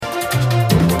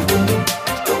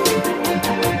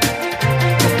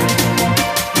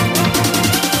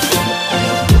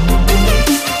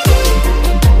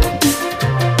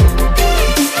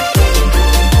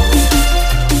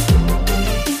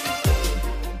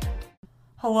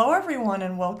Hello, everyone,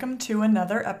 and welcome to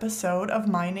another episode of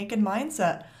My Naked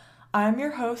Mindset. I'm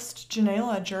your host, Janae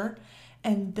Ledger,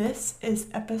 and this is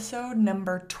episode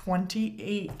number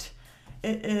 28.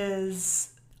 It is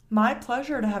my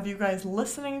pleasure to have you guys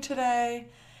listening today.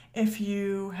 If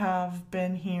you have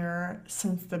been here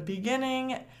since the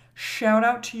beginning, shout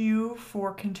out to you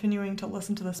for continuing to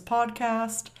listen to this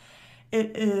podcast.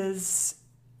 It is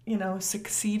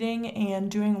succeeding and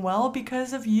doing well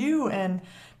because of you. And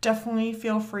definitely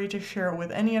feel free to share it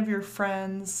with any of your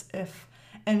friends. If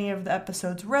any of the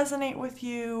episodes resonate with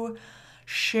you,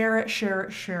 share it, share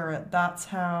it, share it. That's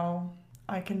how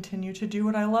I continue to do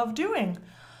what I love doing.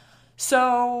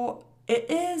 So it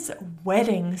is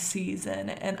wedding season,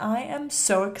 and I am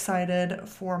so excited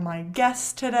for my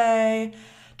guest today.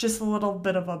 Just a little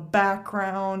bit of a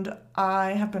background.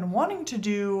 I have been wanting to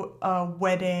do a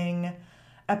wedding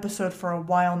episode for a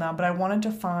while now, but I wanted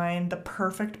to find the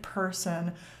perfect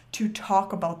person to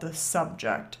talk about this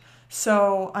subject.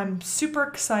 So I'm super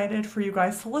excited for you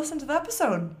guys to listen to the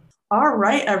episode. All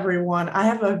right, everyone. I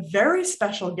have a very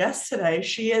special guest today.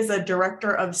 She is a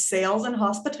director of sales and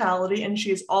hospitality, and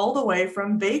she's all the way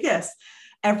from Vegas.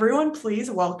 Everyone, please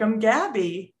welcome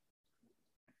Gaby.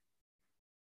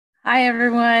 Hi,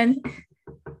 everyone.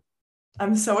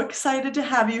 I'm so excited to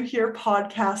have you here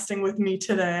podcasting with me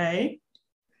today.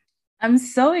 I'm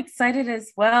so excited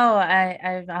as well.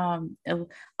 I've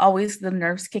always the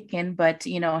nerves kick in, but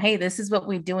hey, this is what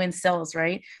we do in sales,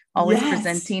 right? Always Yes,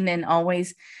 presenting and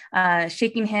always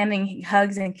shaking hand and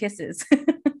hugs and kisses.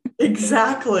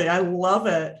 exactly. I love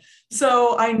it.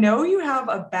 So I know you have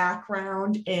a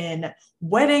background in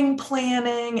wedding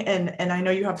planning and I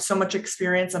know you have so much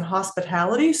experience in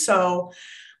hospitality. So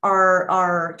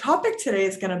our topic today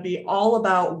is going to be all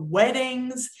about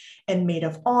weddings and maid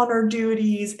of honor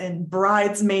duties and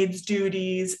bridesmaids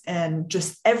duties and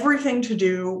just everything to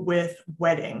do with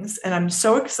weddings. And I'm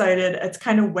so excited. It's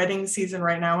kind of wedding season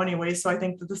right now anyway, so I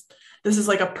think that this is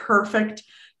like a perfect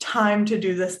time to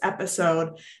do this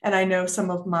episode. And I know some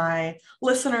of my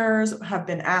listeners have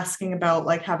been asking about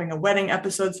like having a wedding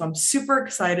episode, so I'm super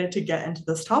excited to get into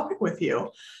this topic with you.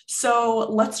 So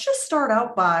let's just start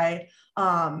out by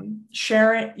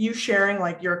sharing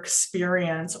like your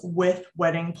experience with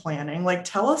wedding planning. Like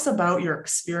tell us about your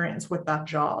experience with that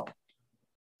job.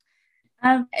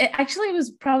 It was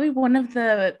probably one of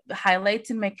the highlights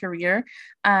in my career.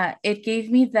 It gave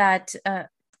me that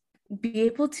be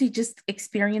able to just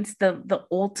experience the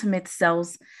ultimate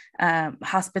sales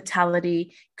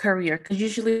hospitality career, because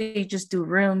usually you just do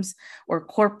rooms or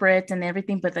corporate and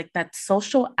everything, but like that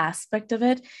social aspect of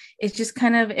it, it's just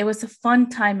kind of, it was a fun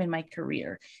time in my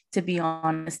career, to be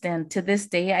honest. And to this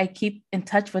day I keep in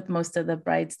touch with most of the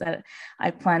brides that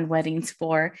I planned weddings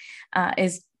for.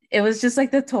 Is It was just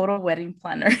like the total wedding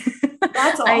planner.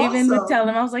 That's I even would tell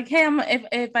them, awesome. I was like,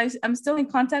 hey, I'm still in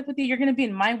contact with you, you're going to be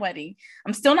in my wedding.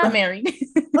 I'm still not married.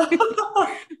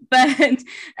 But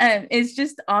it's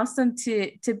just awesome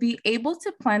to be able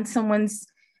to plan someone's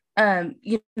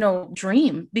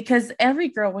dream, because every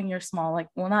girl when you're small, like,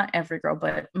 well, not every girl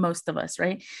but most of us,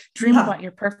 right, dream Yeah. about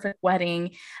your perfect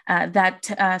wedding,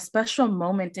 that special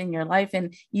moment in your life,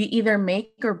 and you either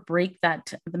make or break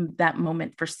that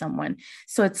moment for someone.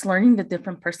 So it's learning the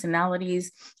different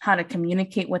personalities, how to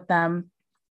communicate with them,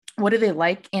 what do they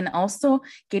like, and also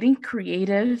getting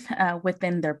creative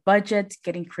within their budget,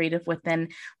 getting creative within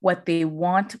what they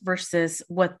want versus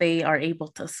what they are able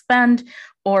to spend,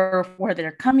 or where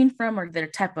they're coming from, or their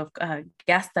type of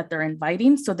guest that they're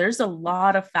inviting. So there's a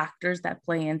lot of factors that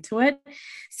play into it.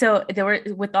 So there were,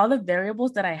 with all the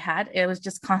variables that I had, it was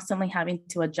just constantly having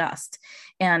to adjust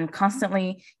and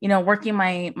constantly working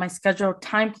my schedule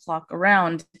time clock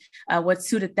around what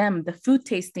suited them, the food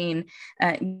tasting,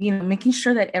 making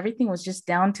sure that everything was just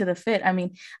down to the fit. I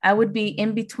mean, I would be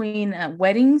in between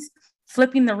weddings,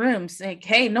 flipping the rooms, like,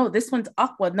 hey, no, this one's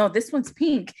aqua, no, this one's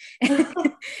pink,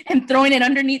 and throwing it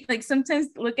underneath. Like, sometimes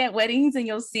look at weddings and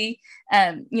you'll see,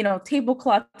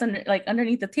 tablecloths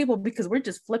underneath the table, because we're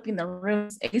just flipping the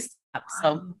rooms ASAP.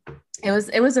 So it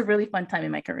was a really fun time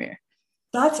in my career.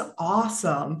 That's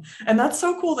awesome. And that's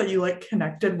so cool that you like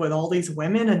connected with all these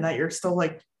women and that you're still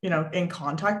like, in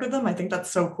contact with them. I think that's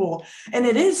so cool. And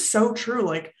it is so true.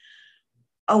 Like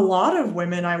a lot of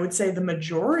women, I would say the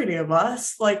majority of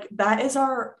us, like that is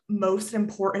our most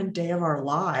important day of our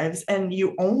lives. And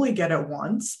you only get it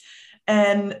once.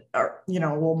 And,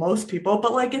 well, most people,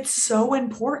 but like it's so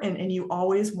important. And you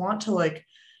always want to like,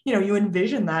 you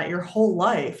envision that your whole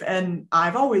life. And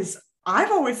I've always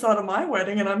thought of my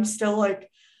wedding and I'm still like,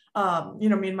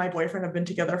 me and my boyfriend have been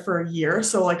together for a year.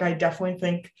 So like, I definitely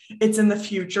think it's in the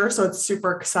future. So it's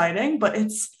super exciting, but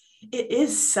it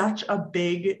is such a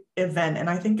big event. And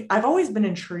I think I've always been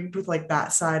intrigued with like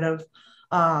that side of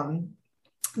um,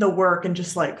 the work and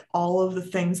just like all of the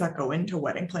things that go into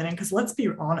wedding planning. Because let's be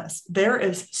honest, there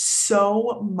is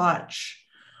so much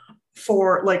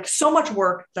for like so much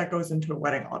work that goes into a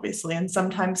wedding, obviously. And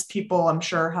sometimes people, I'm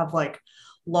sure, have like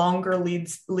longer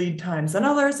lead times than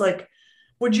others. Like,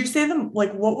 would you say them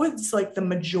like what was like the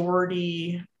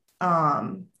majority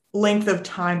length of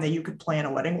time that you could plan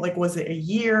a wedding? Like, was it a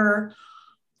year?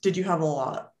 Did you have a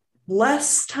lot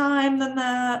less time than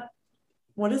that?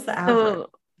 What is the average? So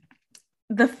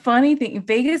the funny thing,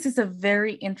 Vegas is a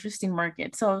very interesting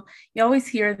market. So you always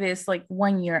hear this like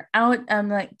 1 year out. I'm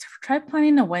like, try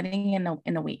planning a wedding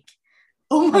in a week.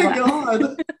 Oh How's my that?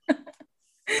 God.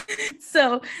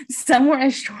 So some were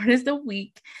as short as a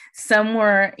week, some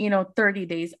were, 30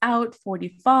 days out,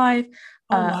 45,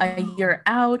 Oh a wow. year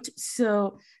out.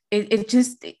 So it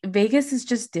just, Vegas is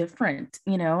just different,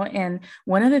 and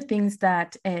one of the things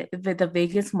that the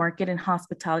Vegas market and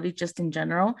hospitality just in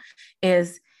general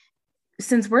is,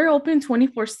 since we're open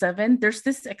 24/7, there's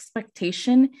this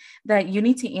expectation that you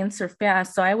need to answer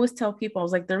fast. So I always tell people, I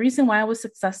was like, the reason why I was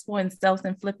successful in sales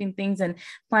and flipping things and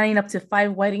planning up to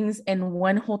 5 weddings in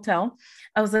one hotel,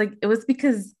 I was like, it was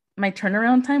because my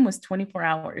turnaround time was 24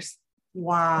 hours. If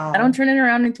I don't Wow. turn it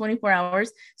around in 24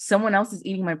 hours, someone else is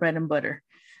eating my bread and butter.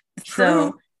 True.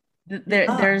 So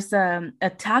Yeah. there's a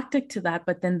tactic to that,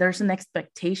 but then there's an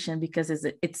expectation because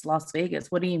it's Las Vegas.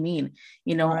 What do you mean?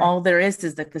 Right. All there is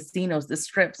the casinos, the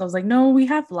strips. I was like, no, we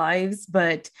have lives,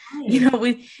 but Right.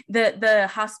 we the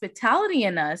hospitality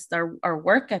in us, our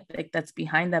work ethic that's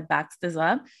behind that backs this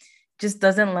up, just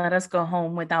doesn't let us go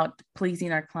home without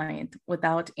pleasing our client,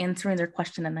 without answering their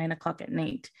question at 9 o'clock at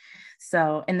night.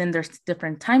 So, and then there's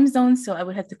different time zones. So I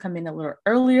would have to come in a little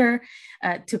earlier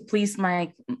to please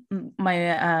my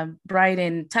bride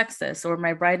in Texas or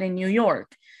my bride in New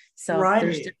York. So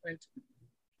there's Right.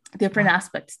 different Wow.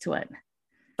 aspects to it.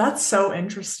 That's so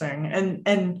interesting.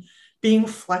 And being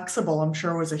flexible, I'm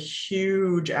sure, was a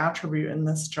huge attribute in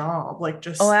this job. Like Oh,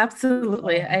 just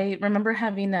absolutely. I remember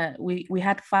having we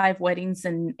had 5 weddings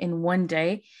in one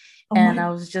day, oh and my I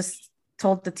was just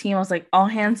told the team, I was like, all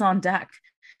hands on deck.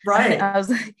 right. I was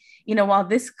like, while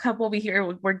this couple over here,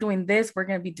 we're doing this, we're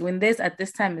going to be doing this at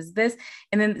this time is this.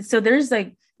 And then, so there's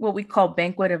like what we call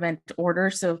banquet event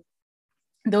order. So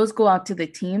those go out to the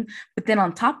team. But then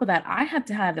on top of that, I had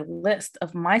to have a list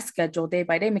of my schedule day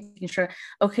by day, making sure,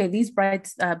 okay, these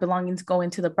brides belongings go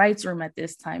into the bride's room at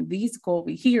this time. These go over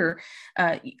here.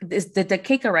 Did the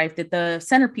cake arrive? Did the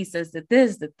centerpieces? Did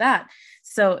this? Did that?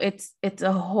 So it's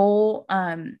a whole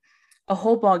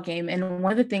ball game. And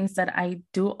one of the things that I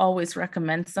do always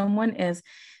recommend someone is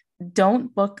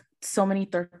don't book so many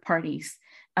third parties.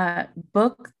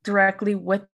 Book directly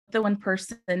with the one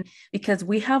person, because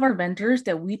we have our vendors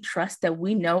that we trust, that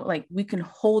we know, like we can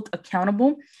hold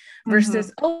accountable, Mm-hmm.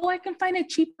 versus, oh, I can find it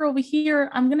cheaper over here.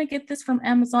 I'm going to get this from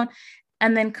Amazon.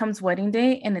 And then comes wedding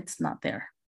day and it's not there.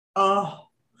 Oh,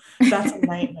 that's a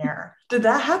nightmare. Did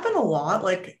that happen a lot?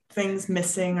 Like things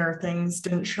missing or things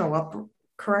didn't show up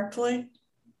correctly?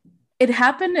 It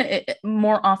happened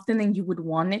more often than you would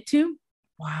want it to.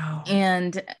 Wow.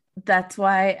 And that's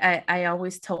why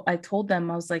I told them,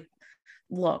 I was like,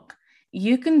 look,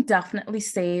 you can definitely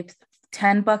save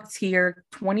 $10 here,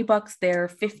 $20 there,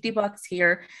 $50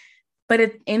 here.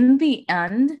 But in the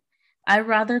end, I'd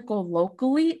rather go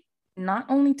locally, not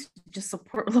only to just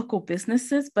support local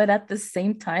businesses, but at the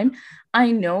same time,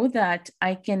 I know that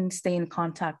I can stay in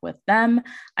contact with them.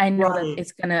 I know that Right.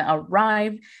 it's going to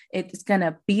arrive, it's going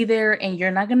to be there, and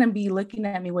you're not going to be looking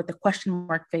at me with a question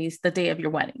mark face the day of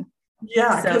your wedding.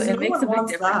 Yeah, So because it no makes one a big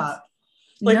wants difference. that.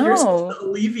 Like you're supposed No. to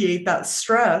alleviate that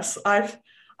stress.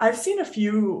 I've seen a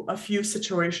few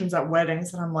situations at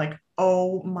weddings and I'm like,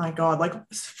 oh my God. Like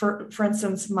for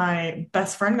instance, my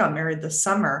best friend got married this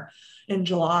summer in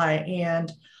July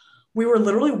and we were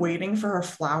literally waiting for her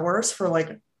flowers for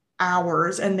like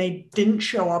hours and they didn't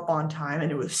show up on time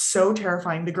and it was so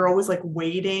terrifying. The girl was like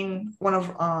waiting, one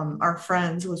of our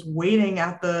friends was waiting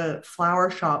at the flower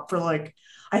shop for like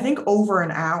I think over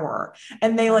an hour.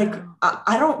 And they like Wow.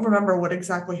 I don't remember what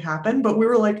exactly happened, but we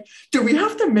were like, do we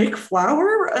have to make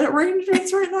flower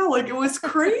arrangements right now? Like it was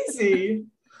crazy.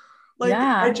 Like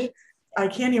Yeah. I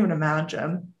can't even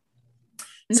imagine.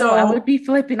 No, I would So be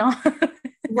flipping off. I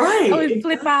right, would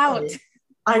flip out. exactly.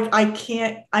 I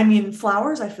can't, I mean,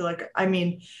 flowers, I feel like, I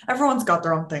mean, everyone's got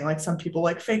their own thing. Like some people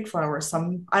like fake flowers.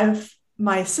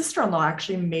 My sister-in-law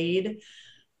actually made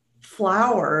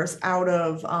flowers out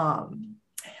of,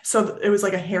 so it was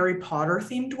like a Harry Potter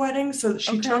themed wedding. So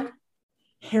she Okay. took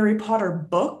Harry Potter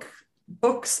book,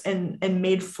 books and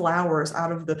made flowers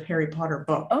out of the Harry Potter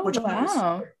book, Oh, which I thought was so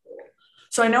wow. cool.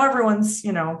 So I know everyone's,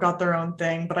 got their own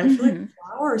thing, but I feel like Mhm.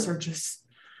 flowers are just,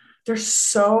 they're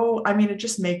so, I mean, it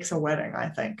just makes a wedding, I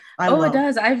think. I Oh, it love.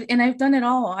 does. I've done it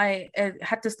all. I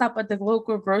had to stop at the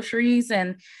local groceries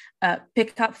and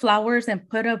pick up flowers and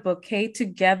put a bouquet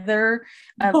together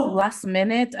Oh, last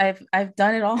minute. I've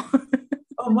done it all.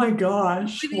 oh my The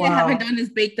gosh. only thing I haven't Wow. done is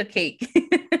bake the cake.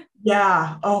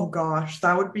 Yeah. Oh gosh,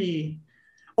 that would be,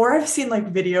 or I've seen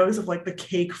like videos of like the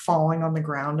cake falling on the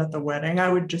ground at the wedding.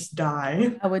 I would just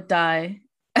die. I would die.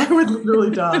 I would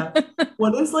literally die.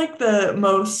 What is like the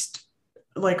most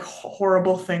like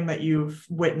horrible thing that you've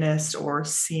witnessed or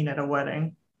seen at a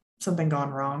wedding? Something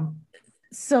gone wrong.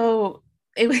 So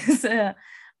it was a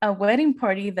wedding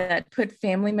party that put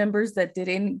family members that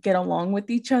didn't get along with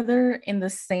each other in the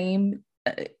same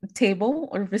table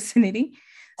or vicinity.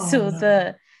 Oh So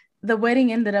no. the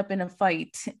wedding ended up in a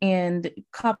fight and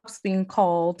cops being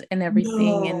called and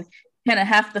everything. And No. kind of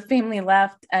half the family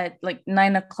left at like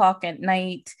 9 o'clock at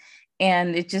night.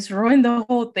 And it just ruined the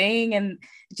whole thing. And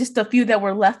just a few that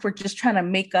were left were just trying to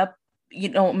make up,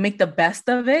 make the best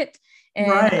of it. And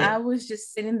I Right. was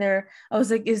just sitting there. I was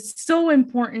like, it's so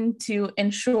important to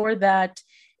ensure that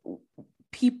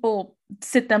people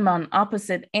sit them on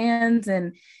opposite ends.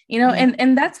 And Yeah.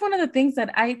 and that's one of the things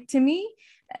that to me,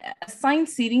 assigned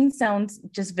seating sounds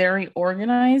just very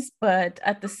organized, but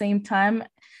at the same time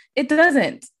it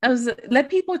doesn't. I was let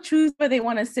people choose where they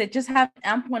want to sit. Just have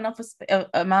ample enough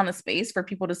amount of space for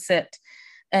people to sit.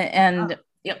 And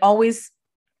always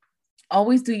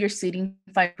do your seating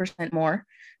 5% more.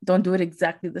 Don't do it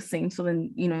exactly the same. So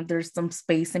then, there's some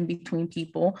space in between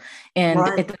people and it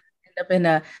Right. doesn't end up in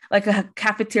a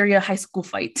cafeteria high school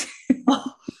fight.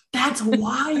 Oh, that's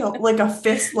wild. Like a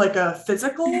fist, like a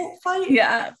physical fight?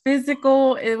 Yeah,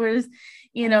 physical. It was,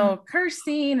 Oh,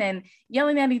 cursing and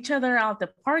yelling at each other out the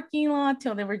parking lot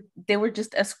till they were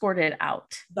just escorted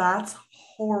out. that's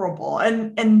horrible.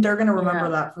 And they're gonna remember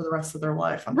Yeah. that for the rest of their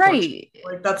life, unfortunately. Right.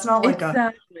 Like that's not like a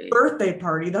Exactly. birthday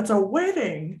party, that's a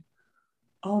wedding.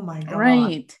 Oh my God.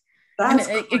 Right. And That's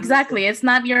crazy. exactly, it's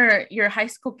not your high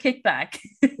school kickback.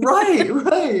 Right,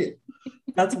 right.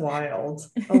 That's wild.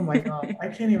 Oh my God. I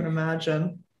can't even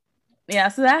imagine. Yeah,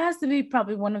 so that has to be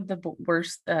probably one of the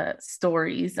worst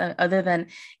stories, other than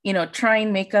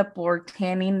trying makeup or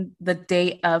tanning the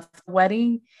day of the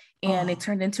wedding, and it Oh,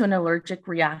 turned into an allergic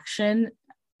reaction.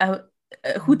 uh,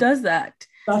 who does that?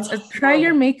 that's Try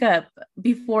your horrible. makeup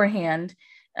beforehand.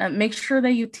 Make sure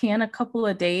that you tan a couple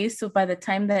of days, so by the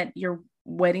time that your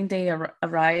wedding day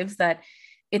arrives, that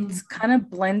Mm, it's kind of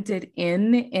blended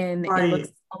in and it looks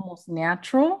right. almost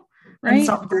natural, And it's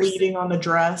right? not Versus bleeding on the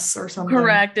dress or something.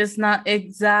 correct. It's not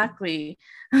exactly.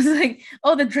 I was like,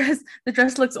 oh, the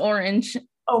dress looks orange,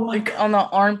 Oh my like God. on the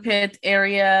armpit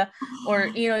area, or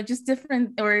just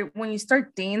different. Or when you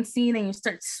start dancing and you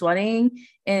start sweating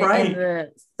in Right.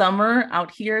 the summer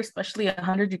out here, especially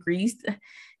 100 degrees.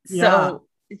 Yeah. So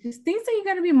it's just things that you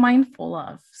got to be mindful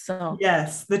of. So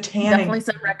Yes. The tanning. definitely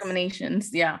some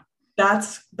recommendations. Yeah.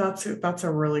 That's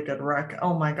a really good rec.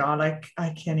 Oh my God, I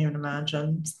can't even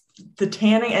imagine. The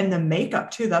tanning and the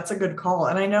makeup too. That's a good call.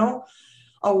 And I know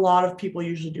a lot of people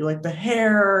usually do like the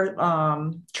hair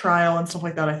trial and stuff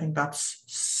like that. I think that's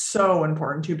so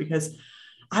important too because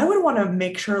I would want to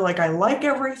make sure like I like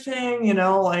everything,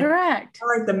 like Correct. all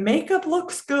right, the makeup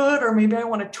looks good, or maybe I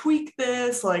want to tweak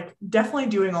this. Like definitely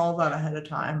doing all of that ahead of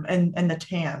time. And the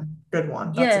tan, good one.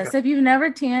 That's a good. Yes. If you've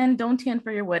never tanned, don't tan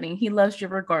for your wedding. He loves you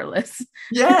regardless.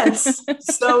 Yes,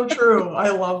 so true. I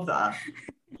love that.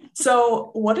 So,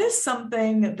 what is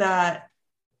something that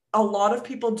a lot of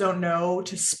people don't know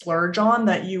to splurge on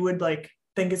that you would like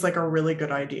think is like a really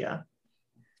good idea?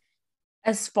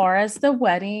 As far as the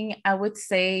wedding, I would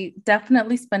say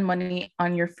definitely spend money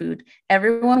on your food.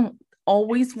 Everyone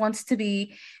always wants to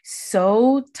be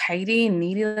so tidy and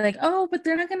needy, like, oh, but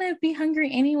they're not gonna be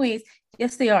hungry anyways.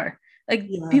 Yes, they are. Like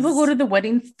people go Yes. to the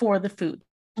wedding for the food,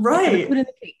 for the food Right. and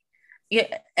the cake.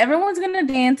 Yeah, everyone's gonna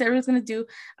dance, everyone's gonna do.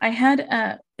 I had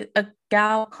a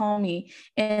gal call me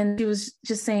and she was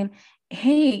just saying,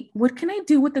 hey, what can I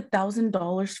do with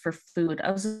 $1,000 for food?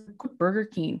 I was like, Burger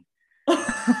King.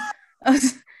 I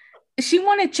was, she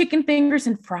wanted chicken fingers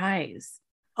and fries.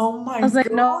 Oh my I was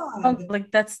like, no, God.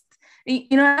 like that's at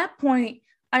that point,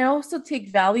 I also take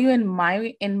value in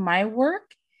my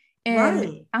work, and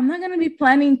Right. I'm not gonna be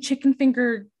planning chicken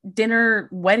finger dinner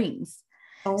weddings.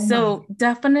 Oh my. So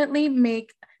definitely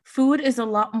make food is a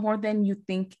lot more than you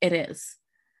think it is.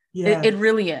 It Yes.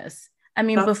 really is. I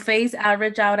mean, That's buffets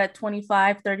average out at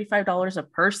 $25, $35 a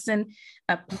person.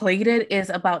 A plated is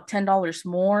about $10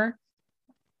 more.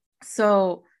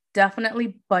 So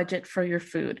definitely budget for your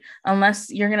food. Unless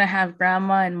you're going to have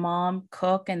grandma and mom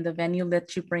cook and the venue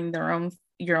lets you bring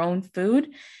your own food,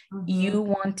 Mm-hmm. you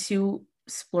want to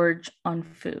splurge on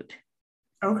food.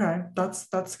 Okay,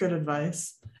 that's good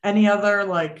advice. Any other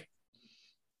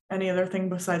thing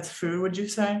besides food, would you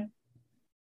say?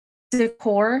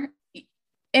 Decor,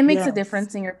 it makes a Yes,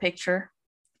 difference in your picture.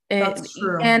 that's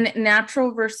true. And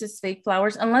natural versus fake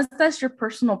flowers, unless that's your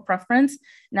personal preference,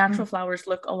 natural Mm. flowers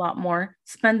look a lot more.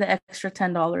 Spend the extra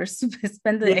 $10,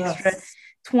 spend the extra Yes.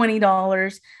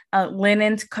 $20.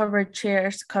 Linens, covered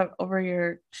chairs, over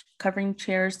your covering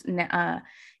chairs.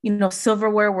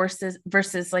 Silverware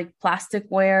versus like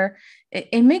plasticware.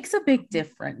 It makes a big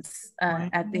difference Right.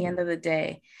 at the end of the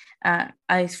day.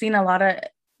 I've seen a lot of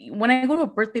when I go to a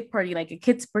birthday party, like a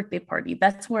kid's birthday party,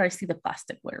 that's where I see the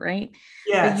plasticware, right?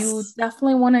 But you Yes.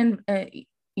 definitely want to,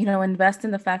 invest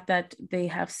in the fact that they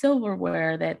have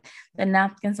silverware, that the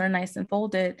napkins are nice and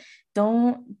folded.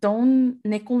 Don't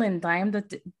nickel and dime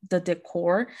the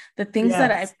decor. The things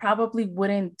that Yes.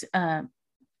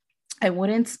 I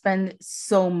wouldn't spend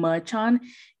so much on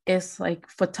is like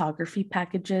photography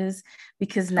packages,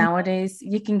 because Okay. nowadays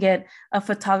you can get a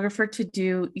photographer to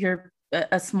do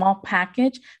a small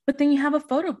package, but then you have a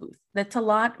photo booth that's a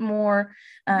lot more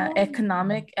Oh,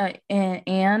 economic,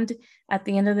 and at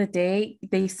the end of the day,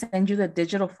 they send you the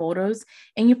digital photos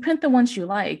and you print the ones you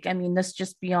like. I mean, let's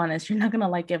just be honest, you're not going to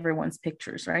like everyone's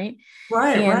pictures, right?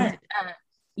 right, And right.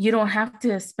 you don't have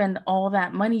to spend all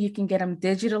that money. You can get them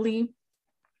digitally.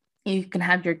 You can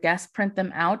have your guests print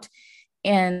them out,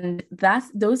 and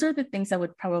those are the things I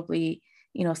would probably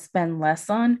spend less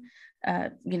on.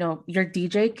 Your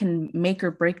DJ can make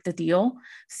or break the deal,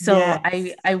 so I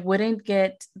Yes. I wouldn't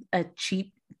get a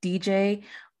cheap DJ,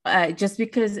 just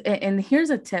because. And here's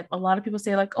a tip: a lot of people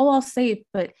say like, "Oh, I'll save,"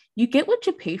 but you get what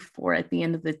you pay for at the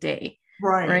end of the day,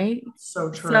 Right. right? So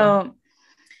true. So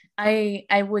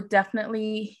I would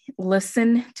definitely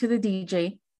listen to the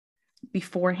DJ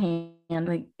beforehand,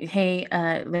 like, hey,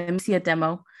 let me see a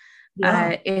demo.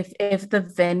 Yeah. If the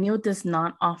venue does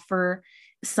not offer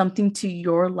something to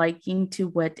your liking, to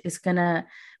what is gonna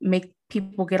make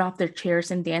people get off their chairs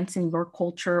and dance in your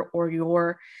culture, or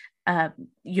your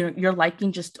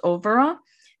liking just overall,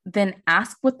 then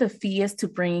ask what the fee is to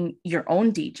bring your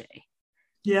own DJ.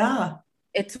 Yeah.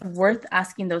 It's worth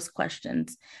asking those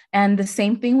questions. And the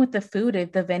same thing with the food.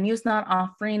 If the venue's not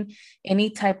offering any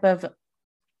type of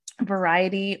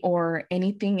variety or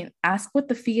anything, ask what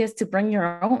the fee is to bring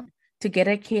your own, to get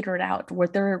it catered out,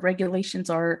 what their regulations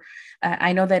are.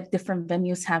 I know that different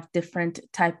venues have different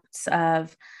types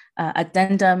of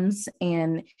addendums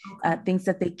and Okay. things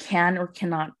that they can or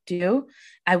cannot do.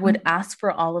 I would Mm. ask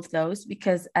for all of those,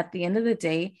 because at the end of the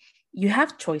day, you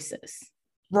have choices.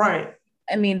 Right.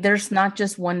 I mean, there's not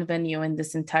just one venue in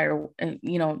this entire,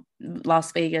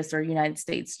 Las Vegas or United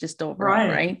States, just overall,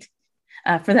 Right.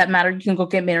 right? For that matter, you can go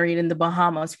get married in the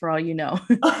Bahamas for all you know.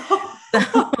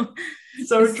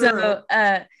 so, So so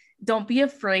true. don't be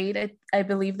afraid. I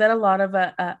believe that a lot of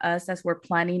us, as we're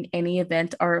planning any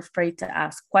event, are afraid to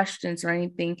ask questions or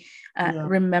anything. Yeah.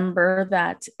 Remember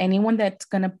that anyone that's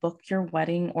going to book your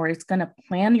wedding or is going to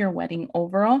plan your wedding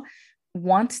overall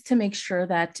wants to make sure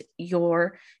that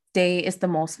your day is the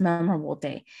most memorable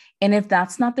day. And if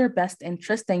that's not their best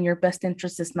interest, then your best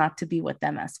interest is not to be with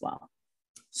them as well.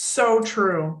 So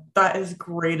true. That is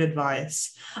great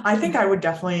advice. I think I would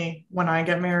definitely, when I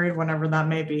get married, whenever that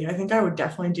may be, I think I would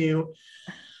definitely do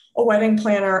a wedding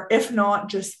planner, if not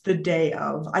just the day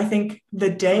of. I think the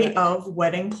day Correct. of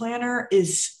wedding planner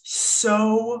is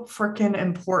so freaking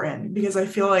important because I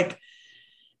feel like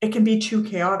it can be too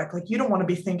chaotic. Like you don't want to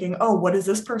be thinking, oh, what does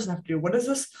this person have to do? What is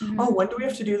this? Oh, Mhm. when do we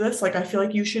have to do this? Like I feel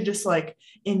like you should just like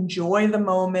enjoy the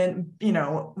moment,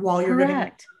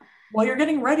 Correct. while you're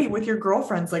getting ready with your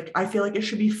girlfriends. Like I feel like it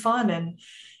should be fun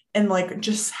and like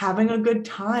just having a good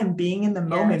time, being in the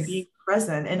moment, being Yes.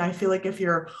 present. And I feel like if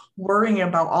you're worrying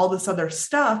about all this other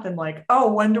stuff and like,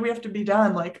 oh, when do we have to be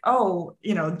done? Like, oh,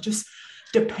 just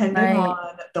depending Right.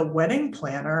 on the wedding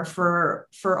planner for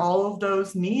all of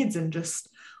those needs and just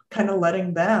kind of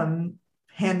letting them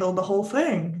handle the whole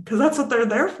thing because that's what they're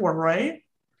there for, right?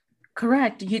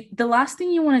 Correct. The last thing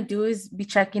you want to do is be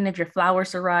checking if your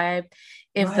flowers arrived,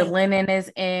 if the Right. linen is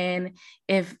in,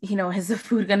 if, is the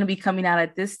food going to be coming out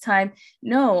at this time?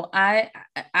 No, I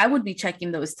would be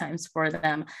checking those times for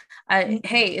them. Yeah.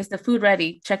 Hey, is the food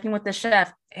ready? Checking with the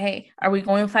chef. Hey, are we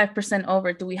going 5%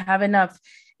 over? Do we have enough?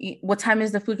 What time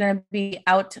is the food going to be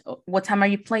out? What time are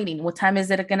you plating? What time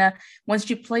is it going to, once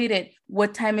you plate it,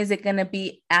 what time is it going to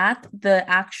be at the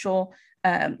actual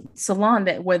salon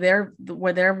that where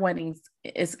their weddings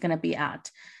is going to be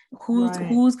at? Right.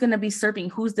 who's going to be serving,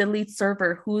 who's the lead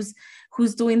server, who's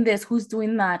doing this, who's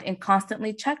doing that, and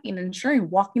constantly checking and ensuring,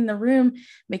 walking the room,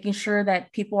 making sure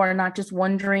that people are not just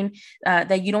wondering,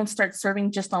 that you don't start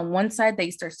serving just on one side, that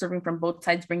you start serving from both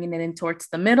sides, bringing it in towards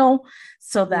the middle,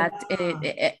 so that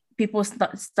Yeah. people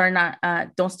start not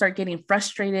don't start getting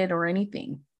frustrated or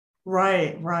anything.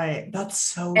 Right, right. That's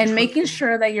so And making true.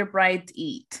 sure that your brides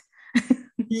eat.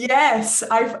 Yes,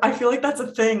 I feel like that's a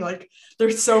thing. Like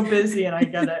they're so busy and I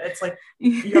get it. It's like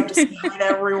you have to say hi to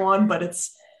everyone, but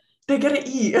it's they gotta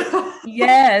eat.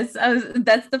 Yes,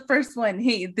 that's the first one.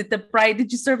 Hey,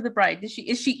 did you serve the bride? Is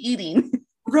she eating?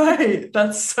 Right.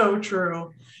 That's so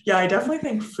true. Yeah, I definitely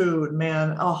think food,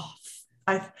 man. Oh,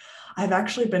 I've I've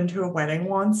actually been to a wedding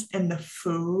once and the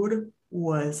food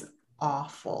was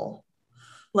awful.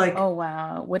 Oh, Like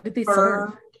wow. What did they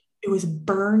burned, serve? it was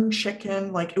burned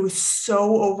chicken. Like it was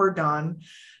so overdone.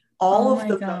 All Oh of my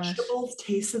the gosh. vegetables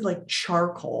tasted like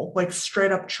charcoal, like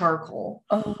straight up charcoal.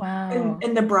 Oh, And wow.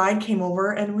 and the bride came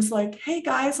over and was like, "Hey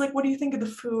guys, like what do you think of the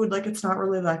food? Like it's not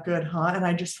really that good, huh?" And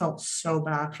I just felt so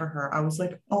bad for her. I was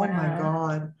like, "Oh my Wow.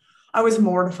 God." I was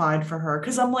mortified for her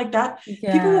because I'm like that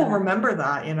people will Yeah. remember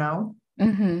that, you know?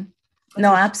 Mm-hmm. That's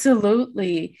No, a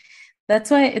absolutely. That's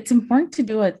why it's important to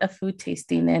do a food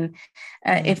tasting. And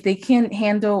yeah, if they can't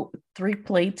handle 3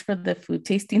 plates for the food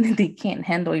tasting, then they can't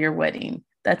handle your wedding.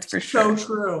 That's for so sure.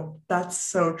 true. That's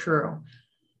so true.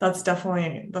 That's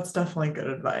definitely good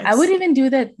I would advice. even do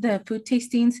the food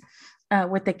tastings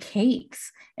with the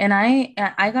cakes. And I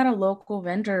got a local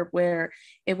vendor where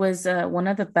it was one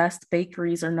of the best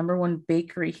bakeries or number one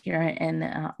bakery here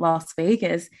in Las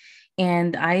Vegas.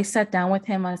 And I sat down with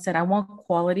him. I said, I want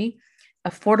quality,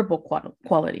 affordable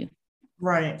quality.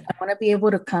 Right. I want to be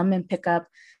able to come and pick up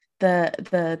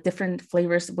the different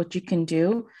flavors, what you can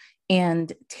do,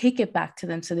 and take it back to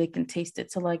them so they can taste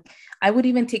it. So like I would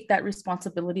even take that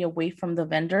responsibility away from the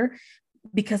vendor,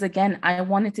 because again, I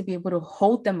wanted to be able to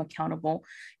hold them accountable,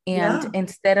 and Yeah.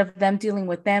 instead of them dealing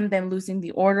with them losing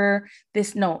the order,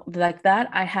 this no, like that,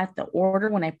 I had the order.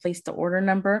 When I placed the order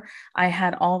number, I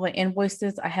had all the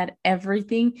invoices, I had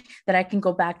everything that I can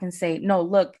go back and say, no,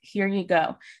 look, here you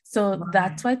go. So Right.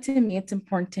 that's why to me it's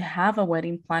important to have a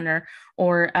wedding planner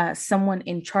or someone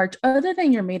in charge other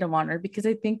than your maid of honor, because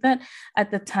I think that at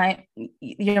the time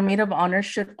your maid of honor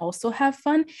should also have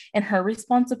fun, and her Right.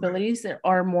 responsibilities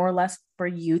are more or less for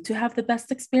you to have the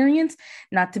best experience,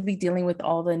 not to be dealing with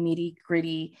all the nitty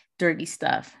gritty, dirty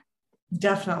stuff.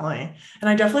 Definitely. And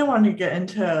I definitely wanted to get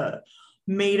into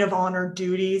maid of honor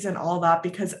duties and all that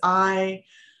because I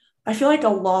feel like a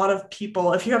lot of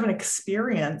people, if you haven't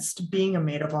experienced being a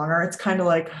maid of honor, it's kind of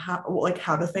like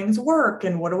how do things work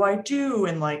and what do I do?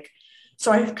 And like,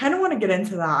 so I kind of want to get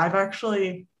into that.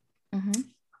 Mm-hmm.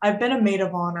 I've been a maid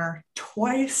of honor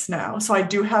twice now. So I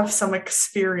do have some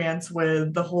experience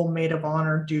with the whole maid of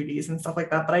honor duties and stuff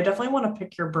like that. But I definitely want to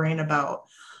pick your brain about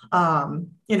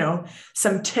you know,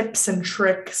 some tips and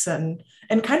tricks and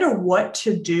kind of what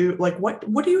to do. Like what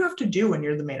do you have to do when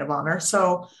you're the maid of honor?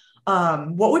 So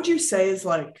what would you say is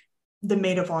like the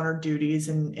maid of honor duties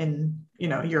in you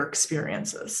know your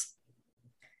experiences?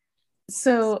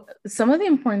 So, some of the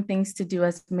important things to do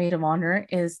as maid of honor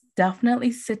is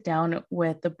definitely sit down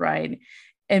with the bride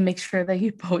and make sure that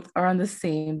you both are on the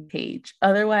same page.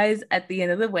 Otherwise, at the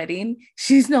end of the wedding,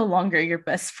 she's no longer your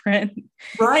best friend.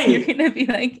 You're Right. going to be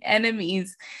like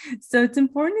enemies. So, it's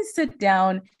important to sit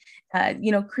down,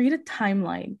 create a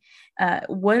timeline.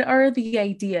 What are the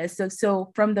ideas?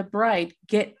 So from the bride,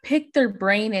 pick their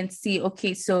brain and see.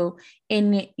 Okay, so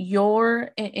in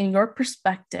your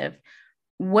perspective,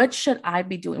 what should I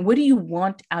be doing? What do you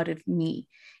want out of me?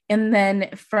 And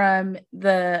then from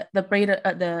the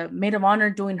maid of honor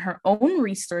doing her own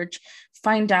research,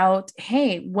 find out,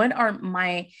 hey, what are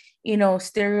my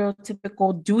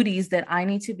stereotypical duties that I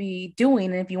need to be doing?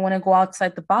 And if you want to go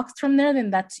outside the box from there, then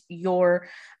that's your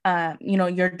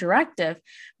directive.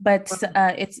 But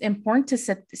it's important to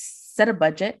set a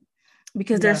budget,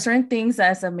 because there's Yeah. certain things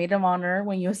as a maid of honor,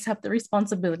 when you accept the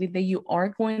responsibility, that you are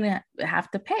going to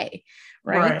have to pay,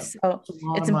 right? Right. So It's a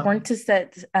lot of it's money. important to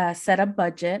set a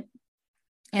budget,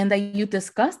 and that you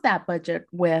discuss that budget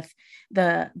with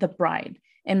the bride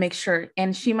and make sure.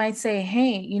 And she might say,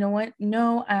 hey, you know what,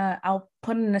 no, I'll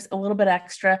put in this a little bit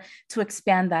extra to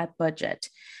expand that budget.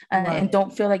 And Right.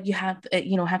 don't feel like you have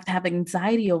to have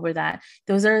anxiety over that.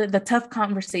 Those are the tough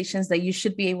conversations that you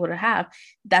should be able to have.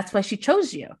 That's why she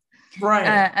chose you. Right.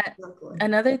 uh, Exactly.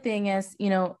 Another thing is,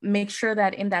 make sure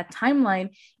that in that timeline,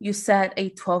 you set a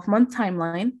 12-month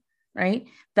timeline, right?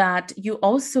 That you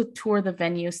also tour the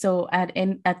venue. So at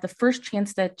the first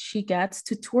chance that she gets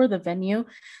to tour the venue,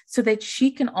 so that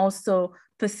she can also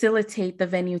facilitate the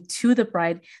venue to the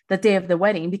bride the day of the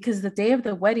wedding, because the day of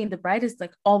the wedding, the bride is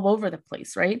like all over the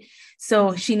place, right?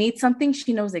 So she needs something,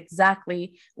 she knows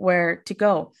exactly where to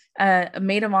go. A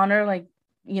maid of honor, like,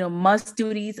 must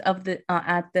duties of the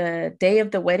at the day of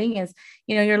the wedding is,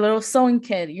 your little sewing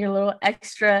kit, your little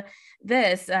extra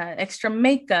extra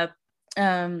makeup,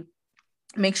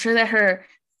 make sure that her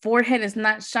forehead is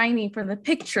not shiny for the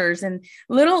pictures, and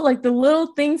the little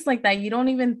things like that you don't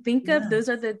even think of. Those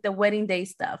are the wedding day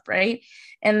stuff, right?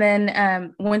 And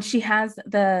then when she has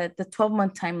the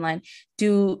 12-month timeline,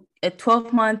 do a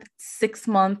 12-month,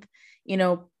 6-month,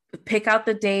 pick out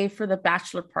the day for the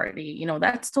bachelor party.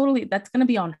 That's going to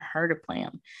be on her to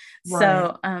plan.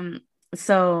 Right.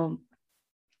 So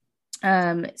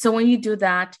when you do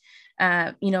that,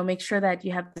 make sure that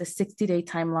you have the 60-day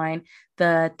timeline,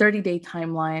 the 30-day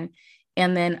timeline,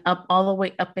 and then all the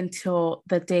way up until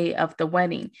the day of the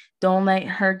wedding. Don't let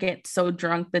her get so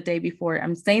drunk the day before.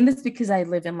 I'm saying this because I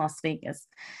live in Las Vegas.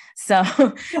 So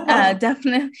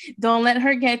definitely don't let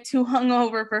her get too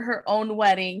hungover for her own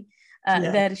wedding.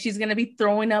 That she's going to be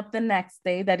throwing up the next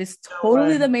day. That is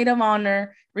totally the maid of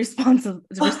honor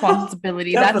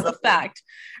responsibility. That's the fact,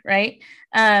 right?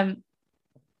 And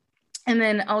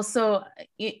then also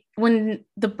when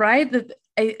the bride,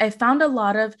 I found a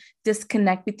lot of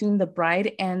disconnect between the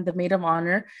bride and the maid of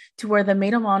honor, to where the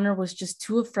maid of honor was just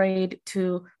too afraid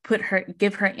to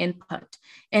give her input.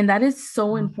 And that is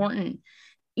so important.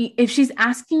 If she's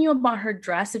asking you about her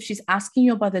dress, if she's asking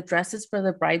you about the dresses for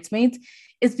the bridesmaids,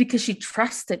 it's because she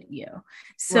trusted you.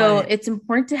 So it's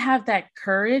important to have that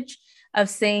courage of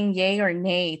saying yay or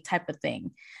nay type of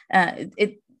thing.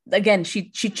 Again, she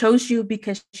chose you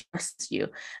because she trusts you.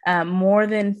 More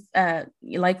than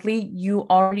likely, you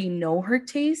already know her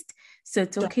taste. So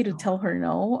it's okay to tell her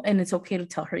no, and it's okay to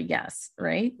tell her yes,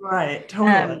 right? Right,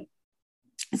 totally.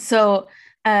 So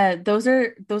those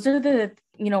are the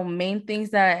main things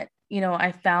that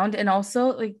I found. And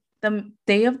also, like, the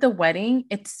day of the wedding,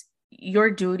 it's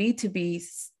your duty to be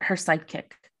her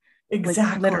sidekick.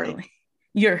 Exactly. Like, literally,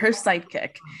 you're her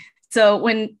sidekick. So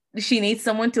when she needs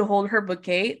someone to hold her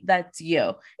bouquet, that's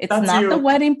you. That's not you. The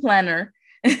wedding planner.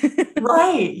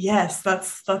 Right. Yes,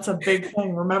 that's a big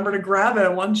thing. Remember to grab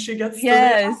it once she gets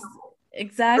yes,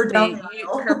 exactly.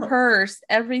 Her purse,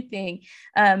 everything.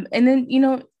 And then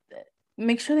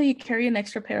make sure that you carry an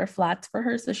extra pair of flats for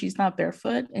her so she's not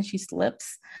barefoot and she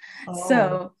slips.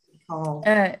 So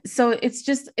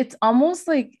it's almost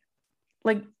like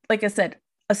I said,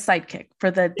 a sidekick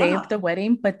for the day of the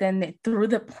wedding, but then through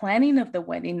the planning of the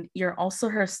wedding, you're also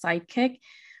her sidekick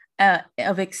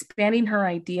of expanding her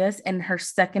ideas and her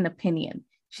second opinion.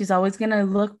 She's always going to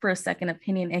look for a second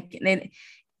opinion. And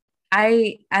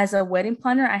as a wedding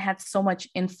planner, I had so much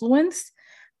influence,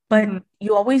 but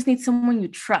you always need someone you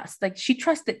trust. Like,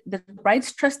 the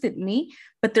brides trusted me,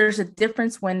 but there's a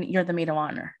difference when you're the maid of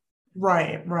honor.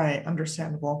 Right.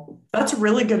 Understandable. That's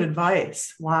really good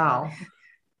advice. Wow.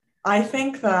 I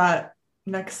think that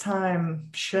next time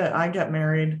I get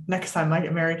married, next time I'm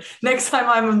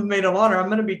the maid of honor, I'm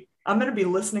gonna be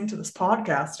listening to this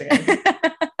podcast again.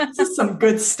 This is some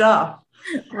good stuff.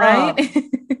 Right?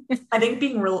 I think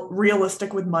being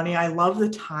realistic with money, I love the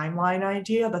timeline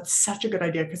idea. That's such a good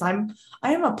idea, because I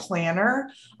am a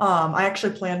planner. I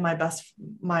actually planned my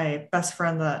best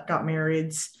friend that got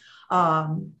married's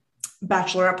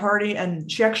bachelorette party,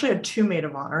 and she actually had 2 maid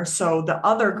of honor. So the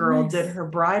other girl did her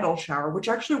bridal shower, which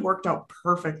actually worked out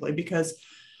perfectly, because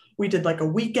we did like a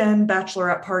weekend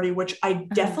bachelorette party, which I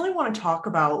definitely want to talk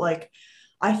about. Like,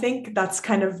 I think that's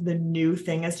kind of the new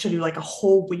thing, is to do like a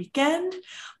whole weekend.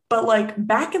 But like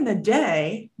back in the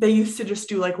day, they used to just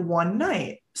do like one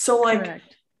night. So like,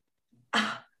 correct.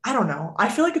 I don't know. I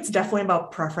feel like it's definitely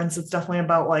about preference. It's definitely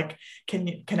about like,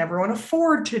 can everyone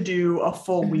afford to do a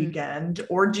full weekend?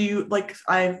 Or do you, like,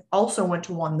 I also went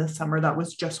to one this summer that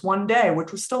was just one day,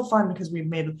 which was still fun because we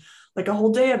made like a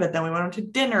whole day of it. Then we went out to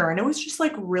dinner, and it was just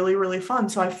like really, really fun.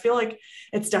 So I feel like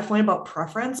it's definitely about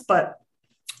preference. But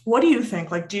what do you think?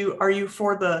 Like, are you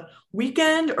for the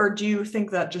weekend, or do you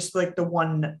think that just like the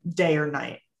one day or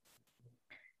night?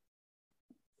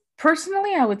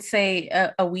 Personally, I would say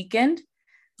a weekend.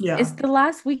 Yeah. It's the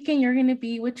last weekend you're going to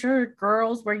be with your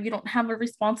girls, where you don't have a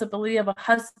responsibility of a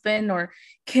husband or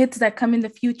kids that come in the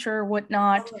future or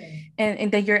whatnot. Okay.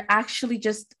 And that you're actually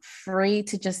just free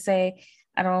to just say,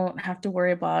 I don't have to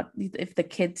worry about if the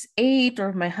kids ate or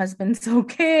if my husband's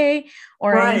okay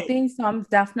or anything. So I'm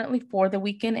definitely for the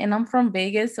weekend, and I'm from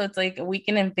Vegas. So it's like a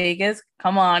weekend in Vegas.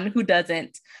 Come on, who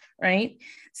doesn't? Right.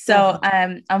 So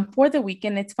I'm for the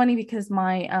weekend. It's funny because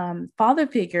my father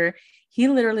figure, he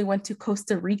literally went to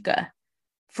Costa Rica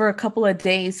for a couple of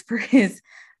days for his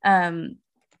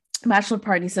bachelor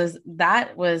party. So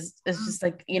that was, it's just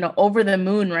like, over the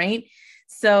moon, right?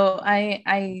 So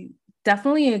I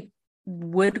definitely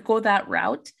would go that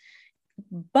route,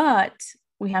 but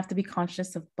we have to be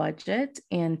conscious of budget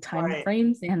and time Right.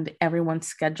 frames and everyone's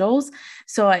schedules.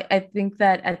 So I think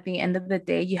that at the end of the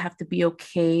day, you have to be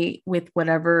okay with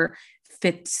whatever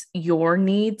fits your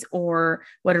needs or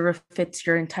whatever fits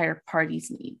your entire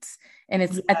party's needs. And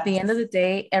it's at the end of Yes. the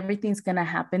day, everything's going to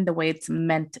happen the way it's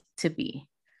meant to be.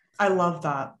 I love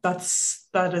that.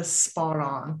 That is spot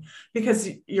on because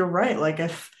you're right. Like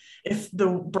if the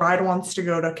bride wants to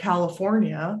go to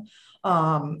California,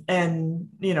 and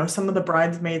some of the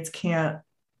bridesmaids can't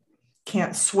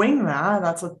swing that.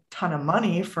 That's a ton of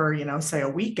money for, say a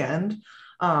weekend.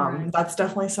 Correct. That's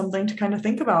definitely something to kind of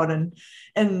think about.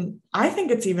 And I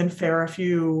think it's even fair if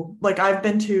you like I've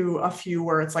been to a few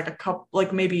where it's like a couple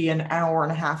like maybe an hour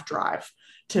and a half drive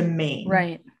to Maine.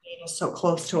 Right. Maine is so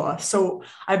close to us. So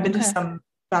I've been to Okay. some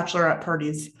bachelorette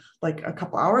parties like a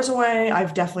couple hours away.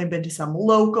 I've definitely been to some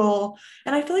local.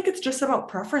 And I feel like it's just about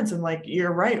preference and like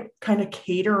you're right, kind of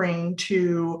catering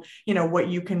to what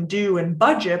you can do and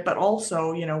budget, but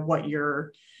also what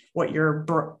your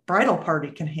bridal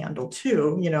party can handle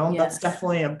too. That's Yes.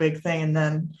 definitely a big thing. And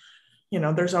then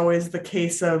there's always the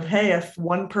case of, hey, if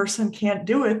one person can't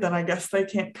do it, then I guess they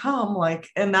can't come. Like,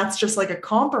 and that's just like a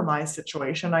compromise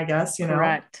situation, I guess.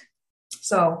 Correct.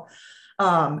 So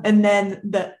and then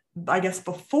I guess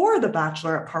before the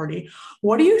bachelorette party,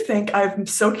 what do you think? I'm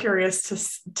so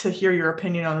curious to hear your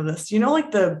opinion on this. Like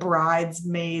the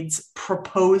bridesmaids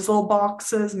proposal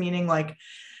boxes, meaning like,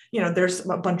 there's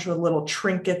a bunch of little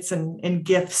trinkets and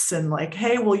gifts and like,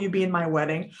 hey, will you be in my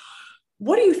wedding?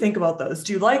 What do you think about those?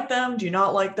 Do you like them? Do you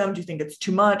not like them? Do you think it's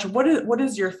too much? What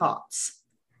is your thoughts?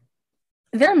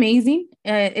 They're amazing.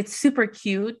 It's super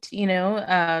cute,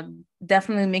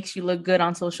 definitely makes you look good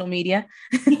on social media.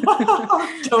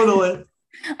 Totally.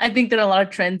 I think that a lot of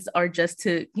trends are just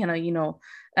to,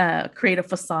 create a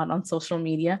facade on social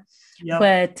media. Yep.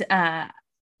 But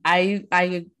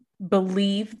I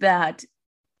believe that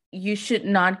you should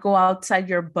not go outside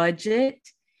your budget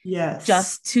Yes.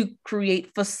 just to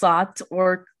create facades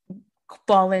or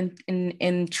fall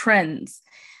in trends.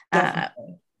 Uh,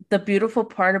 Definitely. the beautiful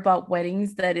part about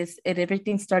weddings that is it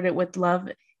everything started with love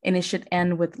and it should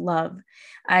end with love.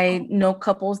 I know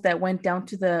couples that went down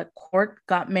to the court,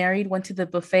 got married, went to the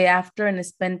buffet after, and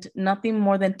spent nothing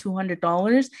more than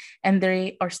 $200, and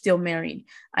they are still married.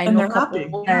 I And know they're happy.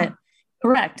 couples Yeah. that,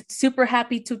 correct, super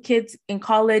happy, two kids in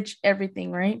college,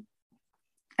 everything, right?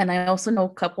 And I also know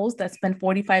couples that spend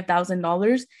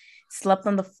 $45,000, slept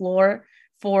on the floor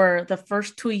for the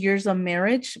first 2 years of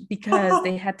marriage because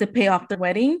they had to pay off their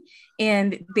wedding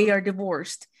and they are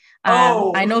divorced. I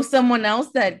Oh, know someone else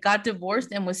that got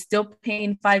divorced and was still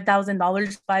paying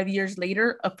 $5,000 5 years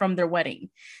later from their wedding.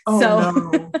 oh So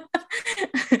no.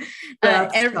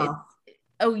 That's every, tough.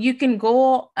 oh, you can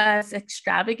go as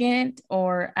extravagant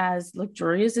or as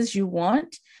luxurious as you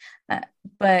want, uh,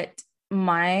 but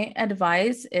my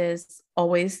advice is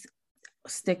always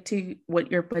stick to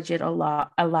what your budget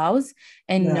allows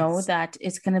and know Yes. that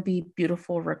it's going to be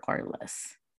beautiful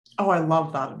regardless. Oh, I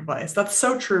love that advice. That's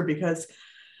so true because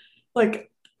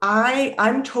like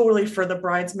I'm totally for the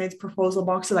bridesmaids proposal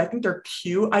boxes. I think they're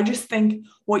cute. I just think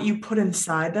what you put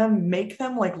inside them make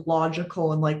them like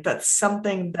logical and like that's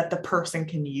something that the person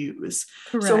can use.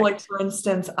 So like Correct. for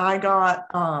instance, I got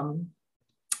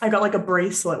like a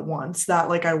bracelet once that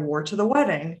like I wore to the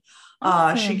wedding. She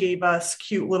Awesome. gave us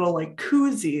cute little like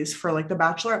koozies for like the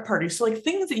bachelorette party. So like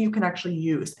things that you can actually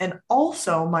use. And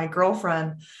also my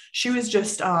girlfriend, she was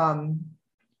just a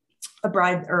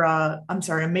bride or I'm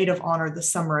sorry, a maid of honor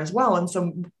this summer as well. And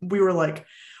so we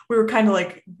were kind of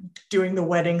like doing the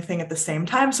wedding thing at the same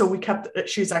time. So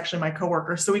she's actually my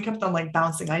coworker. So we kept on like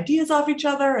bouncing ideas off each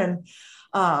other. And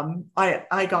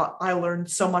I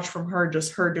learned so much from her,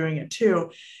 just her doing it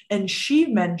too. And she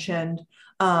mentioned,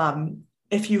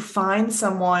 if you find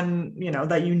someone,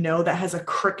 that that has a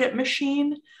Cricut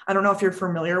machine, I don't know if you're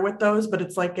familiar with those, but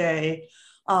it's like a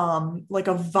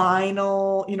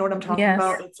vinyl, you know what I'm talking Yes.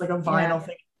 about? It's like a Yeah. vinyl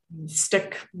thing,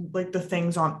 stick like the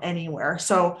things on anywhere.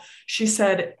 So she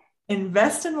said,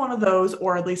 invest in one of those,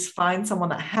 or at least find someone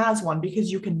that has one because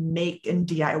you can make and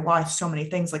DIY so many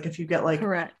things. Like if you get like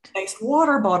Correct. nice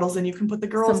water bottles and you can put the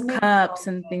girl's Some name cups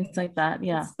on and things like that. and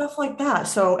Yeah. stuff like that.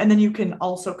 So, and then you can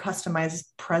also customize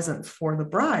presents for the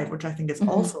bride, which I think is Mhm.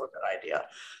 also a good idea.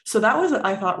 So that was,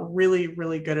 I thought, really,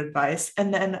 really good advice.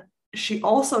 And then she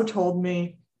also told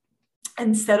me,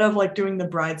 instead of like doing the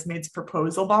bridesmaids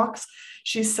proposal box,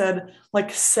 she said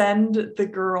like send the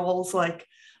girls like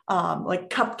like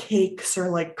cupcakes or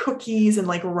like cookies and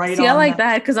like write See, I on like them.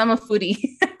 that because I'm a foodie.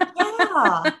 Yeah.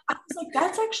 I was like,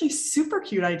 that's actually super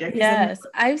cute idea because then Yes,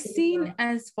 I've seen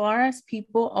as far as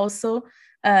people also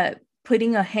uh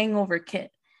putting a hangover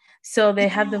kit. So they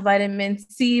have the yeah, vitamin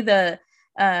C, the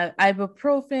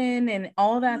ibuprofen and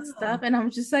all that yeah. stuff. And I'm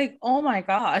just like, oh my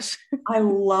gosh. I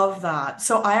love that.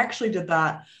 So I actually did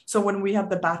that. So when we had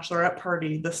the bachelorette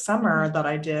party this summer Mhm. that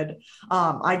I did,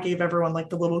 I gave everyone like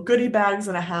the little goodie bags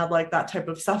and I had like that type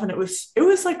of stuff. And it was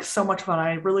like so much fun.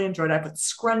 I really enjoyed it. I put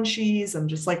scrunchies and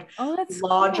just like Oh, that's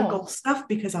logical cool. stuff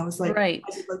because I was like, Right.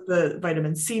 I did like the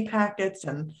vitamin C packets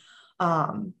and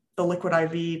the liquid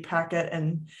IV packet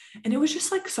and it was just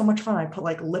like so much fun. I put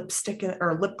like lipstick in,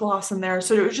 or lip gloss in there.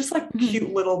 So it was just like Mhm.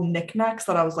 cute little knickknacks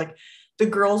that I was like, the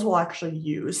girls will actually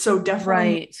use. So definitely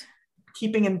Right.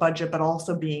 keeping in budget, but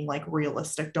also being like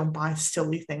realistic. Don't buy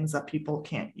silly things that people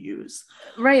can't use.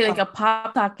 Right. Uh, Like a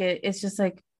pop socket. It's just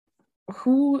like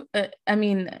who I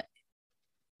mean,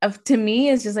 to me,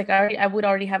 it's just like I would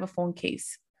already have a phone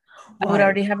case. I would right.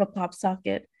 already have a pop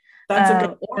socket. That's a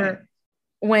good point. Or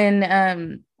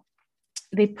when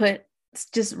they put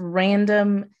just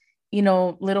random,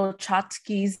 little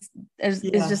tchotchkes is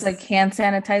just like Yes. hand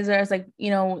sanitizer. I was like,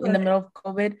 in the Right. middle of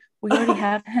COVID, we already We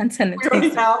have hand already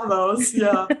sanitizer. have those.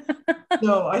 Yeah.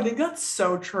 No, I think that's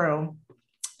so true.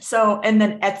 So, and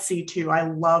then Etsy too. I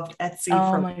loved Etsy Oh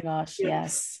for my gosh, yes.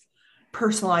 gifts,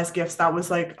 personalized gifts. That was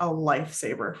like a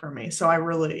lifesaver for me. So I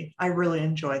really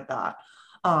enjoyed that.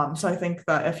 So I think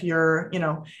that if you're, in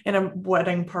a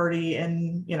wedding party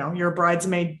and, your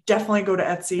bridesmaid, definitely go to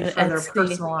Etsy for their Etsy.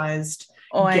 personalized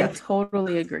Oh, I gift.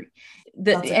 totally agree.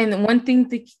 That's a And one thing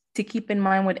to keep in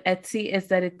mind with Etsy is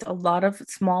that it's a lot of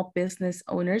small business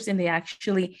owners and they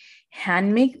actually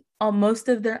hand make most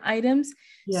of their items.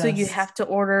 So you yes. have to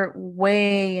order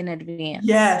way in advance.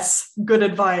 Yes, good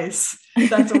advice.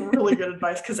 That's a really good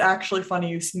advice because actually, funny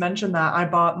you mentioned that. I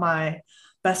bought my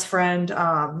best friend,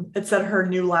 it said her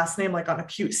new last name like on a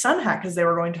cute sun hat because they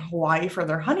were going to Hawaii for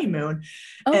their honeymoon.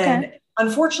 Okay. And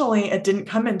unfortunately, it didn't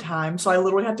come in time. So I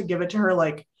literally had to give it to her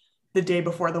like the day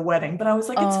before the wedding. But I was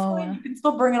like, it's fine. Oh, You can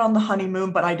still bring it on the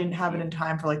honeymoon. But I didn't have it in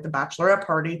time for like the bachelorette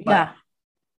party. But yeah.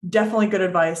 definitely good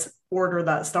advice. Order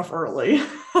that stuff early.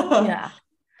 Yeah.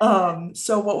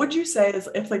 So what would you say is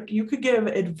if like you could give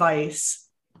advice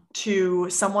to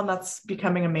someone that's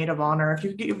becoming a maid of honor, if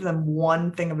you could give them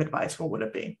one thing of advice, what would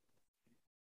it be?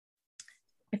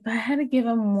 If I had to give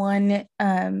them one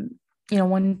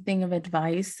thing of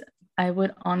advice, I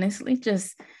would honestly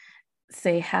just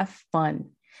say have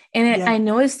fun. And Yeah. I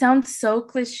know it sounds so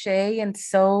cliche and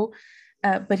so,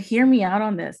 but hear me out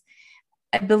on this.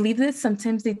 I believe that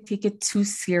sometimes they take it too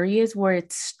serious where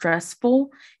it's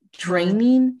stressful, Right.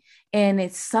 draining, and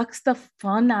it sucks the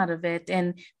fun out of it.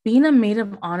 And being a maid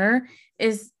of honor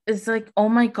is like, oh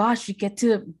my gosh, you get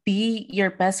to be your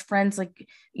best friend's like,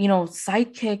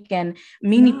 sidekick and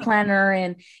mini Yeah. planner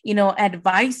and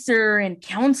advisor and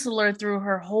counselor through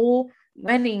her whole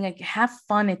wedding. Like have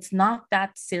fun. It's not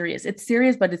that serious. It's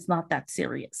serious, but it's not that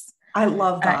serious. I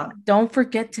love that. Don't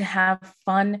forget to have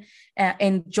fun,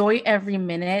 enjoy every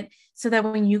minute so that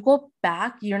when you go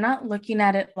back, you're not looking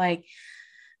at it like,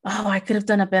 oh, I could have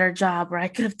done a better job, or I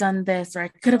could have done this, or I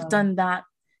could have Yeah. done that.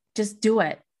 Just do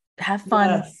it, have fun,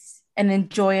 Yes. and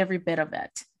enjoy every bit of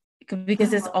it. I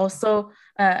Because it's love that. also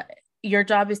your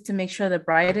job is to make sure the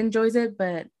bride enjoys it,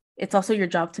 but it's also your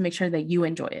job to make sure that you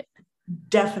enjoy it.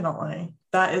 Definitely.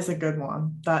 That is a good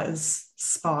one. That is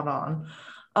spot on.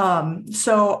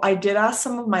 So I did ask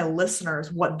some of my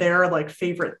listeners what their like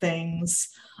favorite things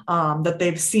that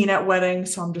they've seen at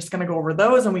weddings. So I'm just going to go over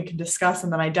those and we can discuss.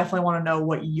 And then I definitely want to know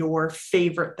what your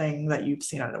favorite thing that you've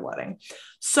seen at a wedding.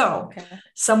 So Okay.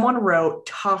 someone wrote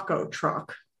taco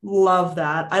truck. Love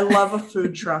that. I love a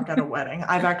food truck at a wedding.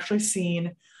 I've actually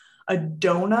seen a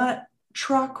donut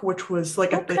truck, which was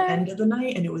like at the Okay. end of the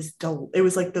night, and it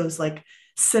was like those like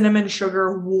cinnamon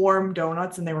sugar warm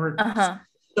donuts, and they were Uh-huh.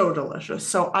 so delicious.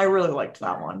 So I really liked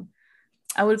that one.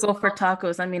 I would go for So,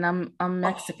 tacos. I mean, I'm oh,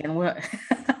 Mexican. What?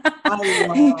 I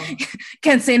love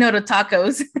Can't say no to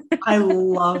tacos. I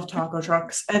love taco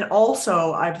trucks. And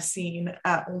also I've seen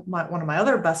at one of my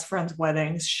other best friends'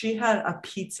 weddings, she had a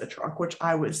pizza truck, which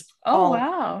I was Oh all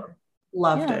wow.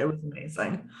 loved it. Yeah. It was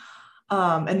amazing.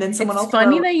 And then someone It's else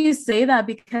funny wrote, that you say that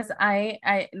because I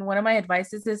one of my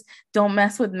advices is don't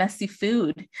mess with messy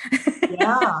food.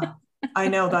 yeah, I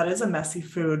know that is a messy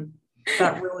food.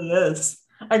 That really is.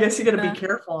 I guess you got to be Yeah.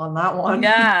 careful on that one.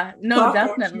 Yeah, no,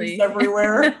 Taco juice definitely.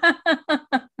 everywhere.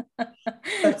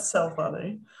 That's so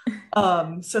funny.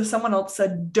 So someone else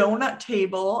said donut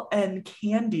table and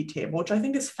candy table, which I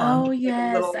think is fun. Oh Just like a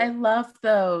yes, I little, love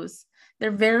those.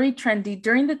 They're very trendy.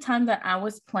 During the time that I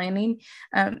was planning,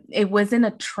 it wasn't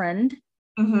a trend.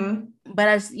 Mm-hmm. But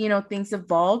as you know, things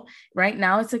evolve. Right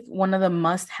now, it's like one of the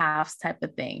must-haves type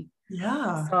of thing.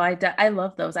 Yeah. So I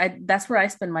love those. That's where I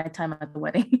spend my time at the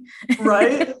wedding.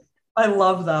 Right? I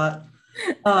love that.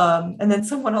 And then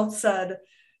someone else said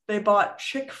they bought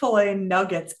Chick-fil-A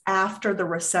nuggets after the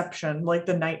reception, like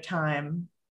the nighttime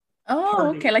Oh,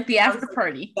 okay, party. like the I after was like,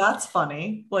 party. that's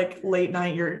funny. Like late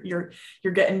night, you're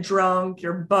getting drunk,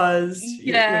 you're buzzed,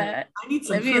 Yeah. I need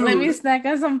some Let me food. snack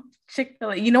on some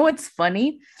Chick-fil-A. You know what's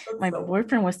funny? That's My so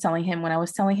boyfriend was telling him when I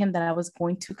was telling him that I was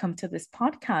going to come to this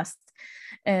podcast,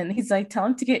 and he's like, tell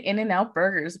him to get In-N-Out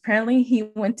burgers. Apparently, he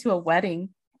went to a wedding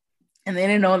and they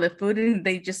didn't know the food, and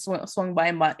they just swung by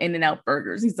and bought In-N-Out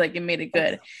burgers. He's like, it made it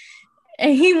good.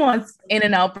 And he wants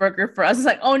In-N-Out burger for us. It's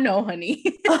like, oh no, honey.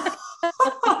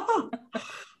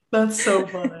 That's so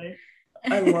funny.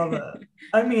 I love it.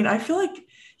 I mean, I feel like,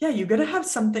 yeah, you gotta have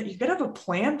something, you gotta have a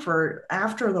plan for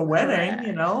after the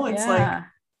wedding, Correct. It's like Yeah.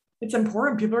 it's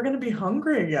important. People are gonna be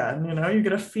hungry again, you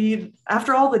gotta feed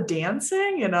after all the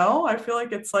dancing, I feel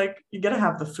like it's like you gotta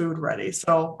have the food ready.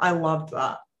 So I loved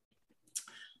that.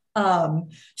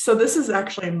 So this is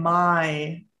actually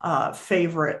my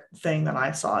favorite thing that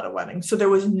I saw at a wedding. So there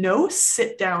was no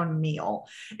sit down meal.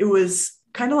 It was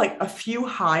kind of like a few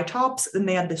high tops, and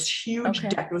they had this huge Okay.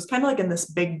 deck. It was kind of like in this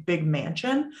big, big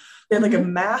mansion. They had like a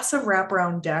Mm-hmm. massive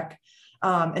wraparound deck.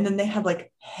 And then they had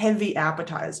like heavy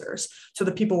appetizers. So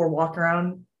the people were walking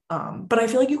around. But I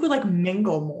feel like you could like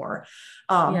mingle more.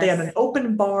 They had an Yes.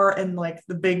 open bar in like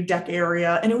the big deck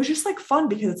area, and it was just like fun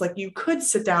because it's like you could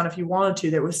sit down if you wanted to.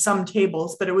 There was some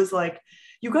tables, but it was like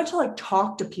you got to like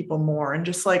talk to people more and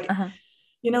just like Uh-huh.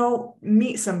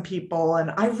 meet some people.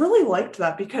 And I really liked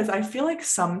that because I feel like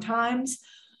sometimes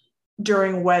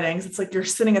during weddings, it's like you're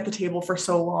sitting at the table for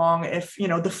so long. If,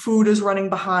 the food is running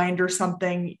behind or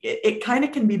something, it kind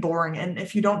of can be boring. And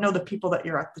if you don't know the people that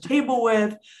you're at the table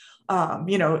with,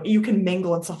 you can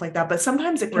mingle and stuff like that. But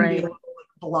sometimes it can be a Right. little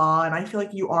like blah. And I feel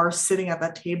like you are sitting at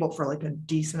that table for like a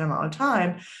decent amount of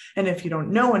time. And if you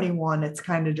don't know anyone, it's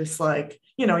kind of just like,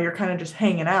 you're kind of just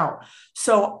hanging out.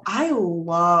 So I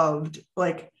loved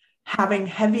like having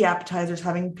heavy appetizers,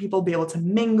 having people be able to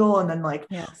mingle. And then like,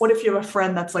 what Yes. if you have a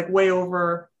friend that's like way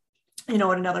over, at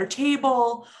another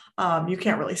table? You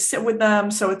can't really sit with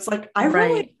them. So it's like,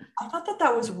 Right. I thought that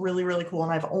that was really, really cool.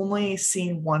 And I've only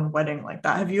seen one wedding like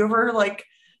that. Have you ever like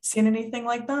seen anything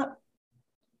like that?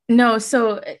 No,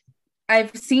 so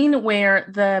I've seen where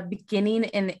the beginning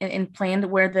and planned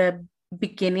where the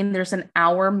beginning there's an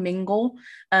hour mingle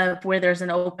of where there's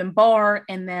an open bar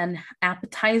and then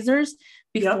appetizers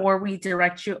Yep. before we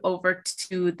direct you over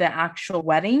to the actual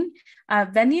wedding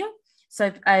venue. So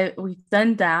we've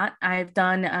done that. I've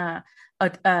done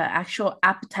actual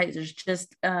appetizers,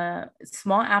 just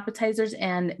small appetizers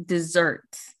and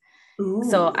desserts.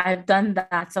 So Ooh. I've done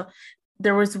that. So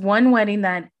there was one wedding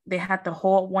that they had the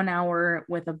whole 1 hour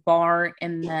with a bar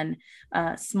and then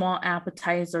small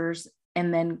appetizers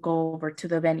and then go over to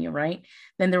the venue, right?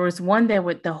 Then there was one that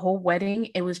with the whole wedding,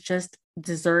 it was just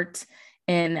desserts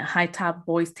and high top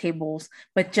boys tables,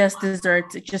 but just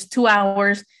desserts, just 2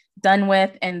 hours done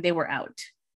with, and they were out.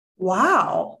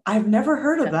 Wow. I've never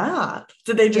heard of So that.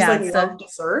 Did they just like yeah, so love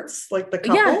desserts, like the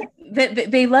yeah,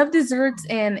 couple? they love desserts,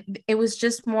 and it was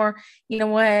just more, you know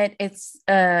what, it's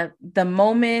the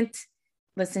moment,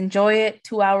 let's enjoy it,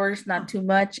 2 hours, not too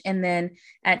much. And then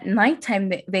at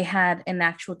nighttime they had an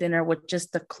actual dinner with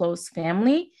just the close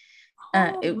family,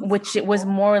 Oh, that's which it was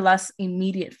cool. more or less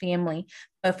immediate family,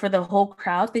 but for the whole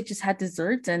crowd they just had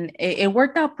desserts, and it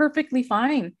worked out perfectly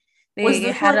fine. Was They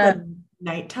this had like a a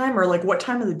nighttime or like what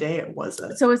time of the day it was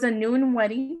it? so it was a noon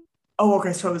wedding. Oh,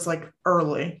 okay. So it was like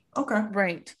early. Okay.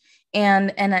 Right.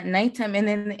 And at nighttime, and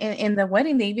then in the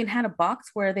wedding, they even had a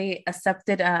box where they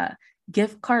accepted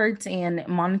gift cards and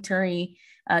monetary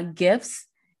gifts.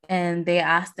 And they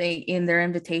asked in their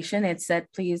invitation, it said,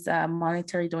 please,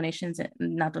 monetary donations,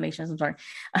 not donations, I'm sorry,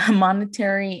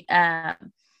 monetary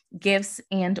gifts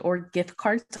and or gift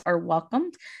cards are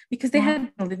welcomed, because they Wow.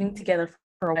 had been living together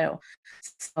for a while.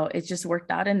 So it just worked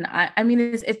out. And I mean,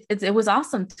 it was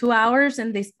awesome. 2 hours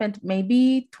and they spent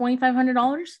maybe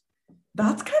 $2,500.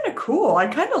 That's kind of cool. I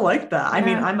kind of like that. I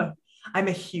mean, Yeah. I'm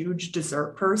a huge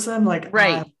dessert person. Like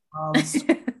Right. love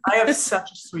I have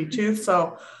such a sweet tooth,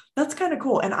 so that's kind of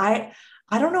cool. And I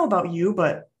don't know about you,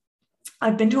 but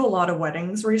I've been to a lot of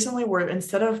weddings recently where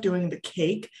instead of doing the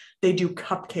cake, they do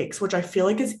cupcakes, which I feel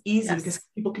like is easy because Yes.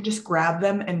 people can just grab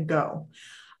them and go.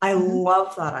 I Hmm.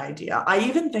 love that idea. I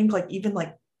even think like even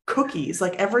like cookies,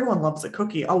 like everyone loves a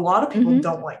cookie. A lot of people Hmm.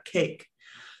 don't like cake.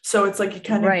 So it's like you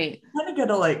kind of Right.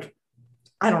 gotta like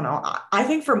I don't know. I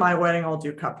think for my wedding, I'll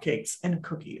do cupcakes and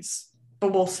cookies,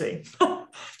 but we'll see.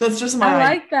 That's just I my idea.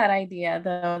 like that idea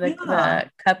though, Yeah.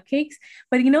 the cupcakes.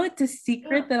 But you know, it's a Yeah.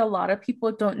 secret that a lot of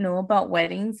people don't know about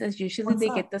weddings is usually What's they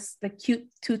that? get this the cute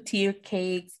two-tier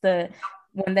cakes, the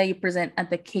one that you present at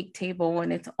the cake table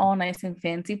when it's all nice and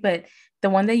fancy. But the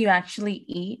one that you actually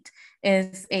eat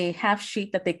is a half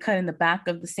sheet that they cut in the back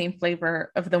of the same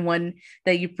flavor of the one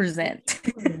that you present.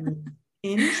 Hmm.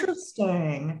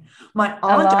 Interesting. My A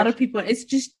aunt lot of actually, people, it's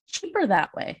just cheaper that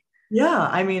way. yeah,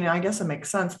 I mean, I guess it makes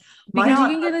sense. My Because you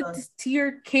aunt can get has a a,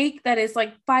 tier cake that is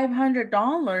like $500,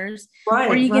 or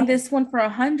right, you right. get this one for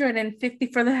 150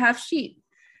 for the half sheet.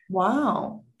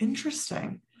 Wow,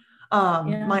 interesting.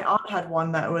 Yeah, My aunt had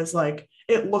one that was like,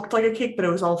 it looked like a cake, but it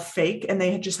was all fake, and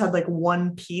they had just had like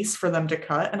one piece for them to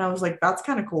cut. And I was like, that's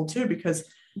kind of cool too, because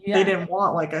they yeah, didn't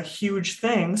want like a huge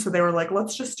thing. So they were like,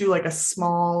 let's just do like a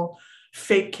small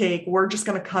fake cake. We're just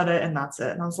gonna cut it and that's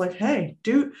it. And I was like, hey,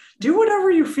 do whatever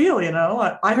you feel, you know? I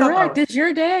thought that correct. was It's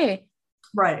your day.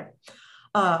 right.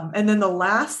 And then the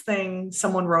last thing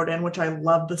someone wrote in, which I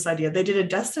love this idea, they did a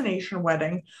destination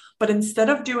wedding, but instead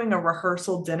of doing a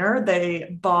rehearsal dinner, they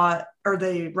bought or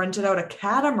they rented out a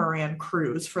catamaran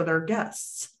cruise for their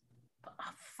guests.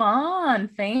 Fun,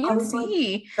 I was like,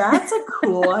 fancy. that's a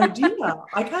cool idea.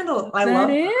 I That love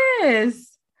that. is.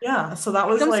 Yeah. So that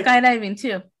was Come like, skydiving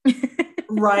too.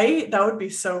 right. That would be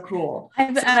so cool.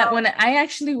 I've So now, when I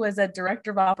actually was a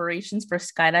director of operations for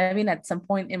skydiving at some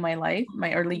point in my life,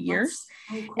 my early oh, years,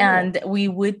 that's so cool. and we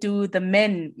would do the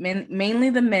men mainly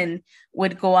the men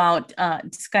would go out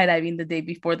skydiving the day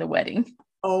before the wedding.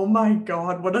 Oh my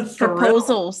God, what a thrill.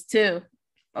 Proposals too,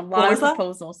 What was that?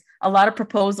 a lot of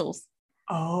proposals.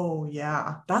 Oh,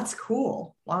 yeah, that's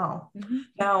cool. Wow. Mhm.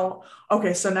 Now,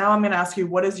 okay, so now I'm going to ask you,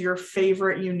 what is your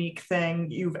favorite unique thing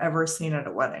you've ever seen at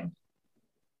a wedding?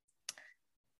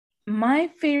 My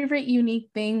favorite unique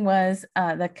thing was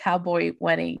the cowboy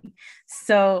wedding.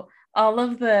 So all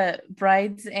of the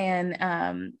brides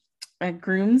and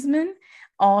groomsmen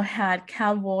all had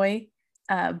cowboy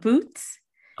boots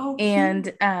Oh, cute.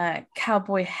 and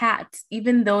cowboy hats,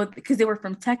 even though because they were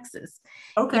from Texas.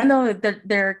 Even Okay, though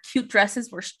their cute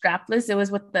dresses were strapless, it was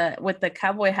with the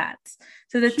cowboy hats.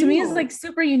 So that to me is cute. like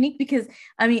super unique because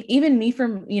I mean, even me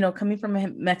from coming from a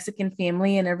Mexican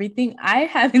family and everything, I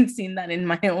haven't seen that in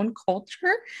my own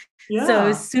culture. So Yeah.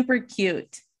 it's super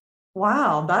cute.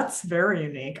 Wow, that's very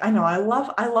unique. I know. I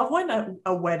love when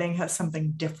a wedding has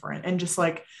something different and just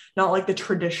like not like the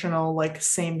traditional like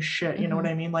same shit, you know what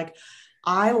Mhm. I mean? Like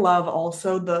I love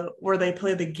also the where they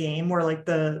play the game where like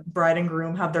the bride and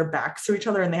groom have their backs to each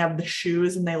other and they have the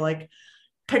shoes and they like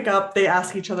they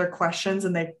ask each other questions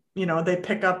and they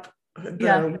pick up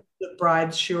Yeah. the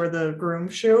bride's shoe or the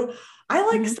groom's shoe. I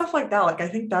like Mhm. stuff like that. Like I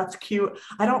think that's cute.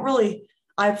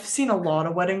 I've seen a lot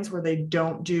of weddings where they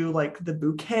don't do like the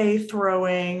bouquet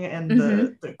throwing and the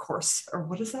Mhm. the course or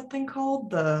what is that thing called?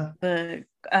 The The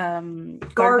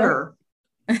garter. garter.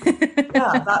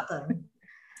 Yeah, that thing.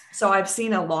 So I've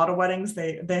seen a lot of weddings.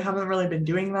 They haven't really been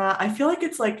doing that. I feel like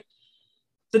it's like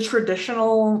the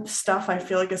traditional stuff I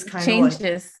feel like is kind of like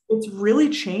Changes. it's really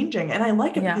changing. And I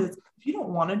like it Yeah. because if you don't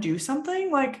want to do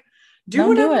something, like do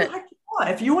Don't do whatever the it. heck you want.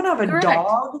 If you want to have a Correct.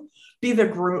 dog be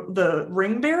the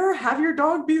ring bearer, have your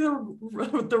dog be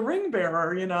the ring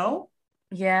bearer, you know?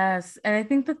 Yes, and I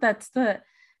think that that's the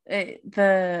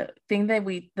thing that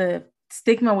the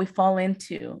stigma we fall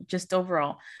into just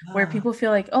overall, where Yeah. people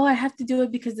feel like, oh, I have to do it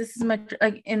because this is my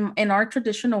like in our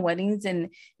traditional weddings and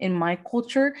in my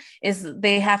culture is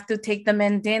they have to take the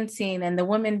men dancing and the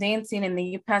women dancing, and then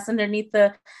you pass underneath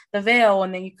the veil,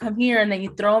 and then you come here and then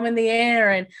you throw them in the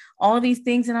air and all these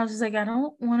things, and I was just like, I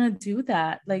don't want to do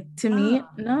that. Like to me, Yeah.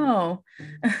 no.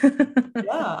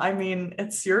 Yeah, I mean,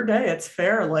 it's your day. It's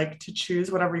fair, like to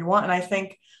choose whatever you want. And I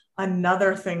think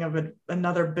another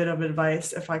bit of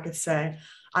advice, if I could say,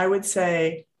 I would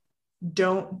say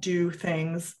don't do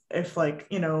things if like,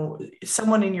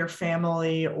 someone in your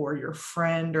family or your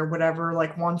friend or whatever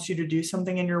like wants you to do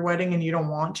something in your wedding and you don't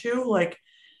want to, like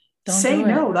Don't say do it.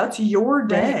 no. That's your Right.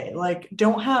 day. Like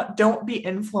don't be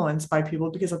influenced by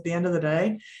people because at the end of the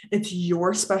day, it's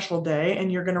your special day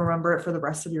and you're going to remember it for the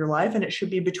rest of your life and it should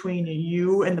be between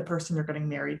you and the person you're getting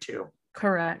married to,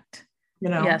 Correct. you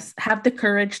know? Yes. Have the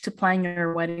courage to plan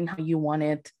your wedding how you want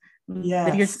it.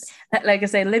 Live your, Yes. like I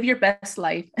say, live your best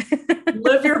life.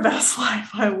 Live your best life.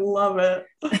 I love it.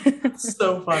 That's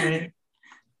so funny.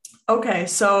 Okay,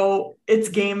 so it's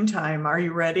game time. Are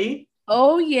you ready?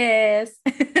 Oh, yes.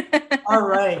 All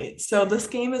right. So this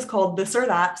game is called This or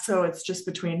That. So it's just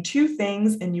between two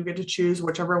things, and you get to choose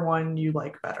whichever one you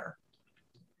like better.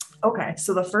 Okay.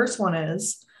 So the first one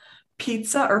is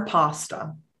Pizza or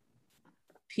pasta?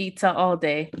 Pizza all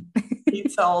day.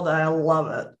 Pizza all day. I love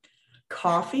it.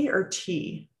 Coffee or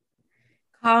tea?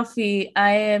 Coffee. I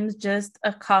am just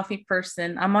a coffee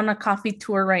person. I'm on a coffee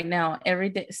tour right now. Every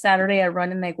day, Saturday, I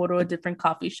run and I go to a different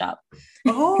coffee shop.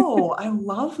 Oh, I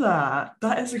love that.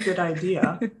 That is a good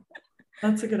idea.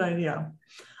 That's a good idea.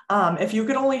 If you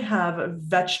could only have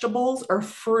vegetables or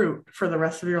fruit for the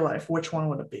rest of your life, which one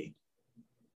would it be?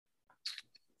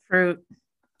 Fruit.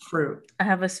 Fruit. I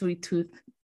have a sweet tooth.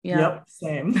 Yeah. Yep,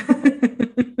 same.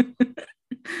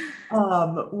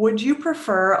 Would you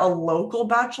prefer a local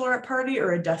bachelorette party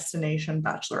or a destination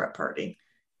bachelorette party?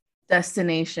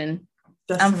 Destination. I'm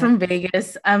Destination. from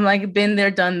Vegas. I'm like, been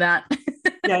there, done that.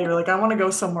 Yeah, you're like, I want to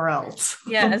go somewhere else.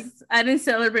 Yes. I didn't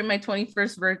celebrate my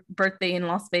 21st birthday in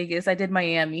Las Vegas. I did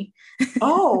Miami.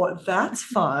 Oh, that's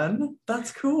fun.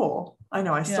 That's cool. I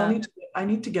know. I still Yeah.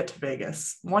 need to get to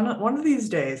Vegas. One of these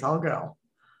days I'll go.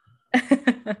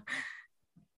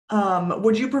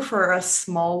 Would you prefer a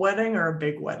small wedding or a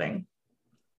big wedding?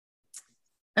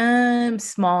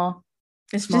 Small.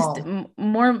 It's just Small.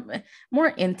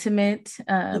 more intimate,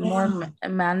 more Yeah.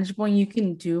 manageable. You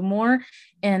can do more,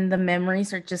 and the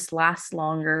memories are just last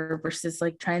longer versus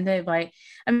like trying to invite.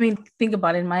 I mean, think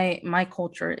about it. In my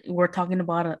culture, we're talking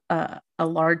about a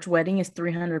large wedding is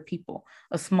 300 people.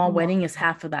 A small Oh my. wedding is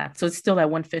half of that, so it's still at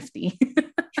 150.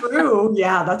 True.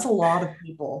 Yeah, that's a lot of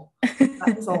people.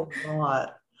 That is a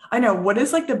lot. I know. What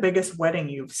is like the biggest wedding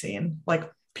you've seen,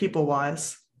 like people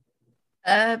wise?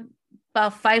 uh,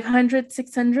 about 500,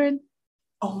 600.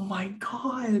 Oh my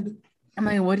God. I'm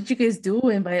like, what did you guys do?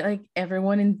 Invite like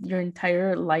everyone in your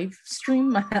entire live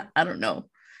stream? I don't know.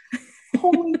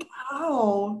 Holy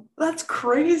cow. That's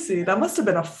crazy. That must have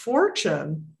been a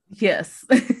fortune. Yes.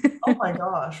 Oh my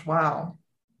gosh. Wow.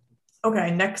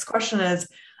 Okay, next question is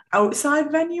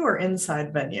outside venue or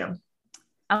inside venue?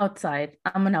 Outside.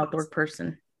 I'm an outdoor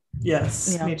person. You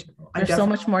Yes, know, me too. I there's so definitely,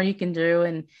 much more you can do,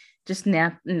 and just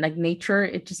like nature,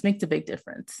 it just makes a big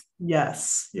difference.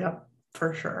 yes, yep,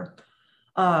 for sure.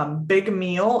 Big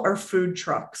meal or food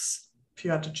trucks, if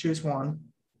you had to choose one.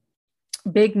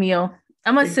 Big meal.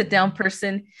 I'm a Big, sit down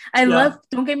person. I yeah, love,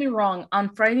 don't get me wrong,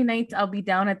 on Friday nights, I'll be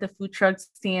down at the food truck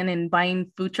stand and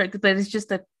buying food trucks, but it's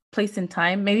just a place and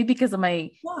time. Maybe because of my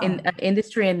yeah,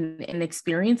 industry and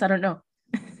experience. I don't know.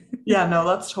 yeah, no,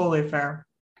 that's totally fair.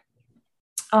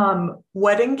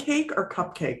 Wedding cake or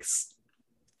cupcakes?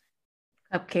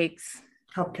 Cupcakes.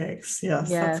 Cupcakes, yes,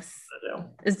 that's Yes. what I do.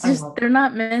 It's I just, love they're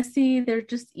not messy. They're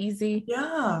just easy.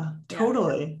 Yeah, Yeah.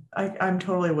 totally. I'm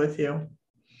totally with you.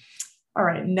 All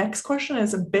right, next question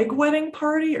is a big wedding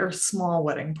party or small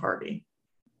wedding party?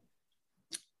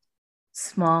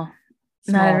 Small. Not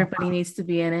Small. everybody needs to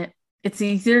be in it. It's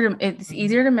easier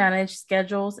to manage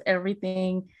schedules,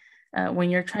 everything. When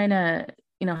you're trying to,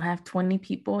 have 20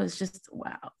 people, it's just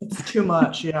wow. It's too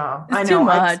much. Yeah, It's I too know.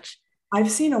 much. I've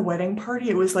seen a wedding party.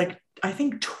 It was like I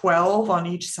think 12 on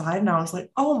each side, and I was like,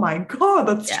 oh my God,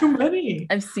 that's too Yeah. many.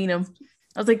 I've seen them.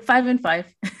 I was like 5 and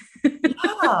 5.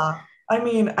 Yeah. I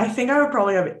mean, I think I would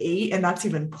probably have 8, and that's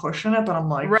even pushing it, but I'm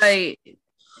like, Right.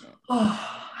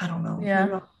 oh, I don't know. Maybe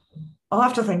Yeah. I'll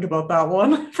have to think about that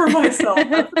one for myself.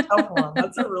 That's a tough one.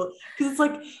 That's a really, because it's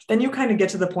like, then you kind of get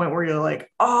to the point where you're like,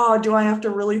 oh, do I have to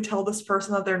really tell this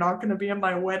person that they're not going to be in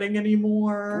my wedding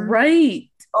anymore? Right.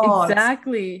 Oh,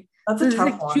 Exactly. that's So a it's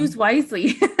tough like choose one.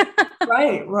 wisely.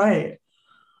 Right, right.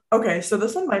 Okay, so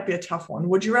this one might be a tough one.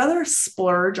 Would you rather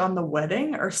splurge on the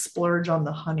wedding or splurge on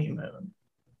the honeymoon?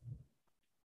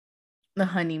 The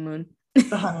honeymoon.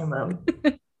 The honeymoon.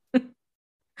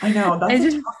 I know, I that's a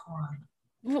just tough one.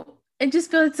 Well, I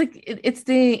just feel it's like it's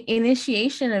the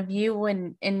initiation of you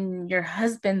and your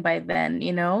husband by then.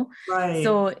 Right.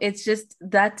 So it's just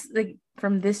that's like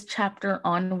from this chapter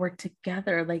on, we're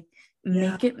together. Like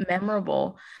Yeah, make it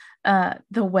memorable.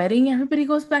 The wedding, everybody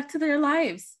goes back to their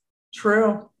lives.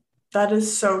 true. That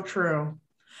is so true.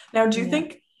 Now, do you Yeah.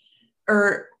 think,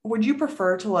 or would you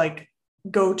prefer to like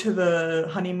go to the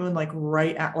honeymoon like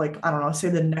right at like, I don't know, say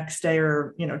the next day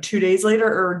or, 2 days later,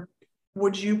 or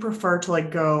would you prefer to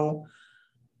like go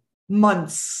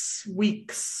months,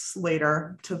 weeks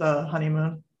later to the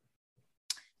honeymoon?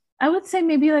 I would say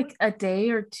maybe like a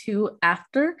day or two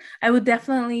after. I would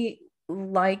definitely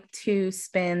like to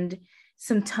spend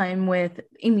some time with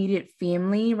immediate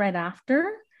family right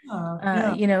after.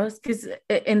 Yeah, Because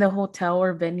in the hotel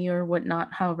or venue or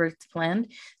whatnot, however it's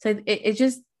planned. So it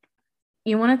just,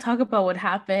 you want to talk about what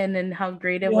happened and how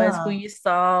great it was, who yeah. you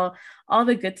saw, all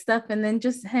the good stuff, and then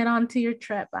just head on to your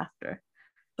trip after.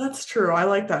 That's true. I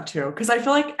like that too. Because I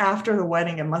feel like after the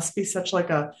wedding, it must be such like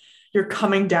you're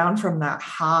coming down from that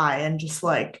high and just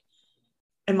like,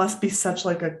 it must be such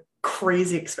like a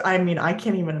crazy. I mean, I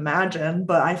can't even imagine,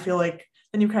 but I feel like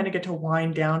then you kind of get to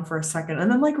wind down for a second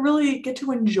and then like really get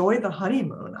to enjoy the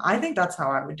honeymoon. I think that's how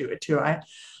I would do it too.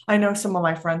 I know some of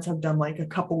my friends have done like a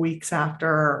couple weeks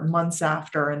after, months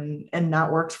after, and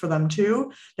that works for them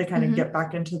too. They kind of Mm-hmm. get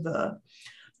back into the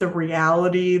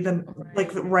reality then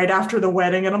like Right. right after the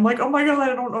wedding, and I'm like, oh my God, I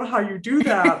don't know how you do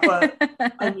that, but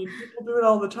I mean, people do it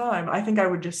all the time. I think I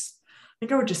would just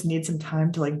need some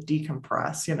time to like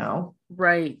decompress, you know?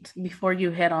 Right. Before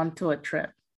you head on to a trip.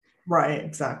 Right,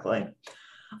 exactly.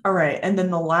 All right. And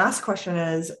then the last question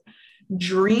is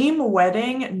dream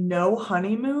wedding, no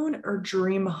honeymoon, or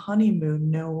dream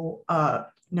honeymoon, no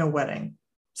wedding.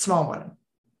 Small wedding.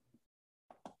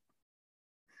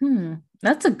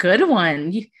 That's a good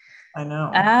one. I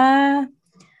know. Uh,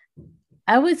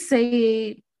 I would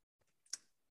say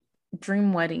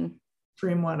dream wedding.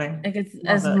 Dream wedding. Like it's Love it.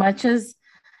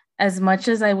 as much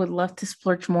as I would love to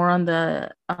splurge more on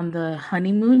the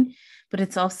honeymoon, but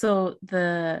it's also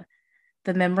the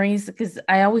memories because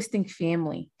I always think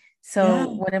family. So Yeah.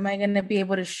 what am I going to be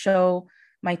able to show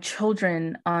my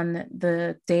children on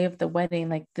the day of the wedding?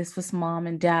 Like this was mom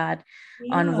and dad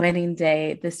on Yeah. wedding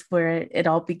day. This where it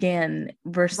all began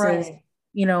versus, Right.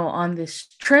 on this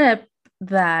trip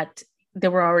that they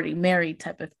were already married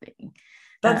type of thing.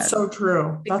 That's Uh, so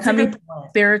true. That's a Becoming good point.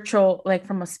 spiritual, like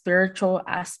from a spiritual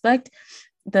aspect,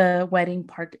 the wedding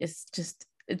part is just,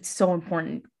 it's so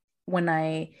important when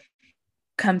I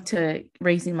come to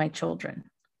raising my children.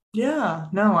 Yeah.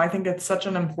 No, I think it's such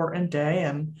an important day.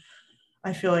 And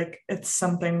I feel like it's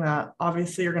something that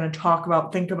obviously you're going to talk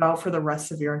about, think about for the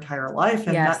rest of your entire life.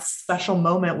 And that Yes. special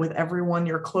moment with everyone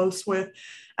you're close with,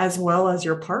 as well as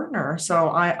your partner.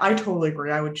 So I totally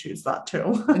agree. I would choose that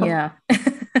too. Yeah.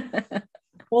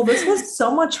 Well, this was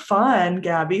so much fun,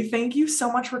 Gabby. Thank you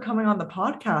so much for coming on the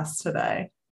podcast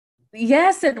today.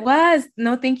 Yes, it was.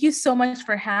 No, thank you so much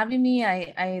for having me.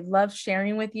 I love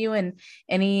sharing with you and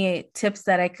any tips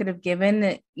that I could have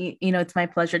given. It's my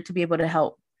pleasure to be able to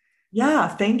help. Yeah,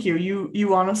 thank you.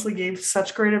 You honestly gave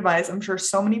such great advice. I'm sure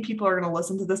so many people are going to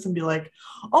listen to this and be like,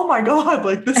 "Oh my God,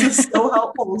 like this is so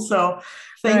helpful." So,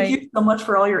 thank Right. you so much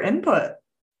for all your input.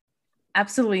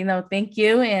 Absolutely. No, thank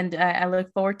you. And I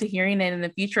look forward to hearing it in the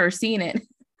future or seeing it.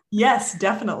 Yes,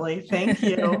 definitely. Thank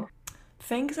you.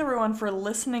 Thanks everyone for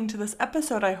listening to this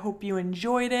episode. I hope you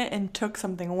enjoyed it and took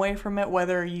something away from it,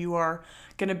 whether you are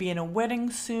going to be in a wedding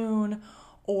soon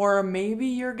or maybe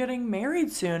you're getting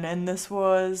married soon. And this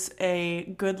was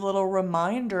a good little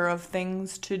reminder of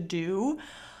things to do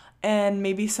and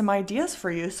maybe some ideas for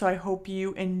you. So I hope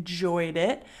you enjoyed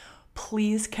it.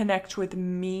 Please connect with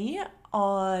me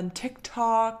on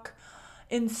TikTok,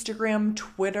 Instagram,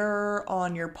 Twitter,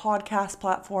 on your podcast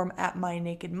platform at My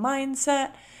Naked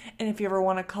Mindset. And if you ever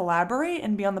want to collaborate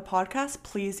and be on the podcast,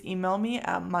 please email me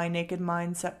at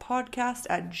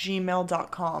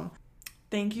mynakedmindsetpodcast@gmail.com.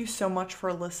 Thank you so much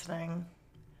for listening.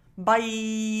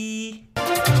 Bye.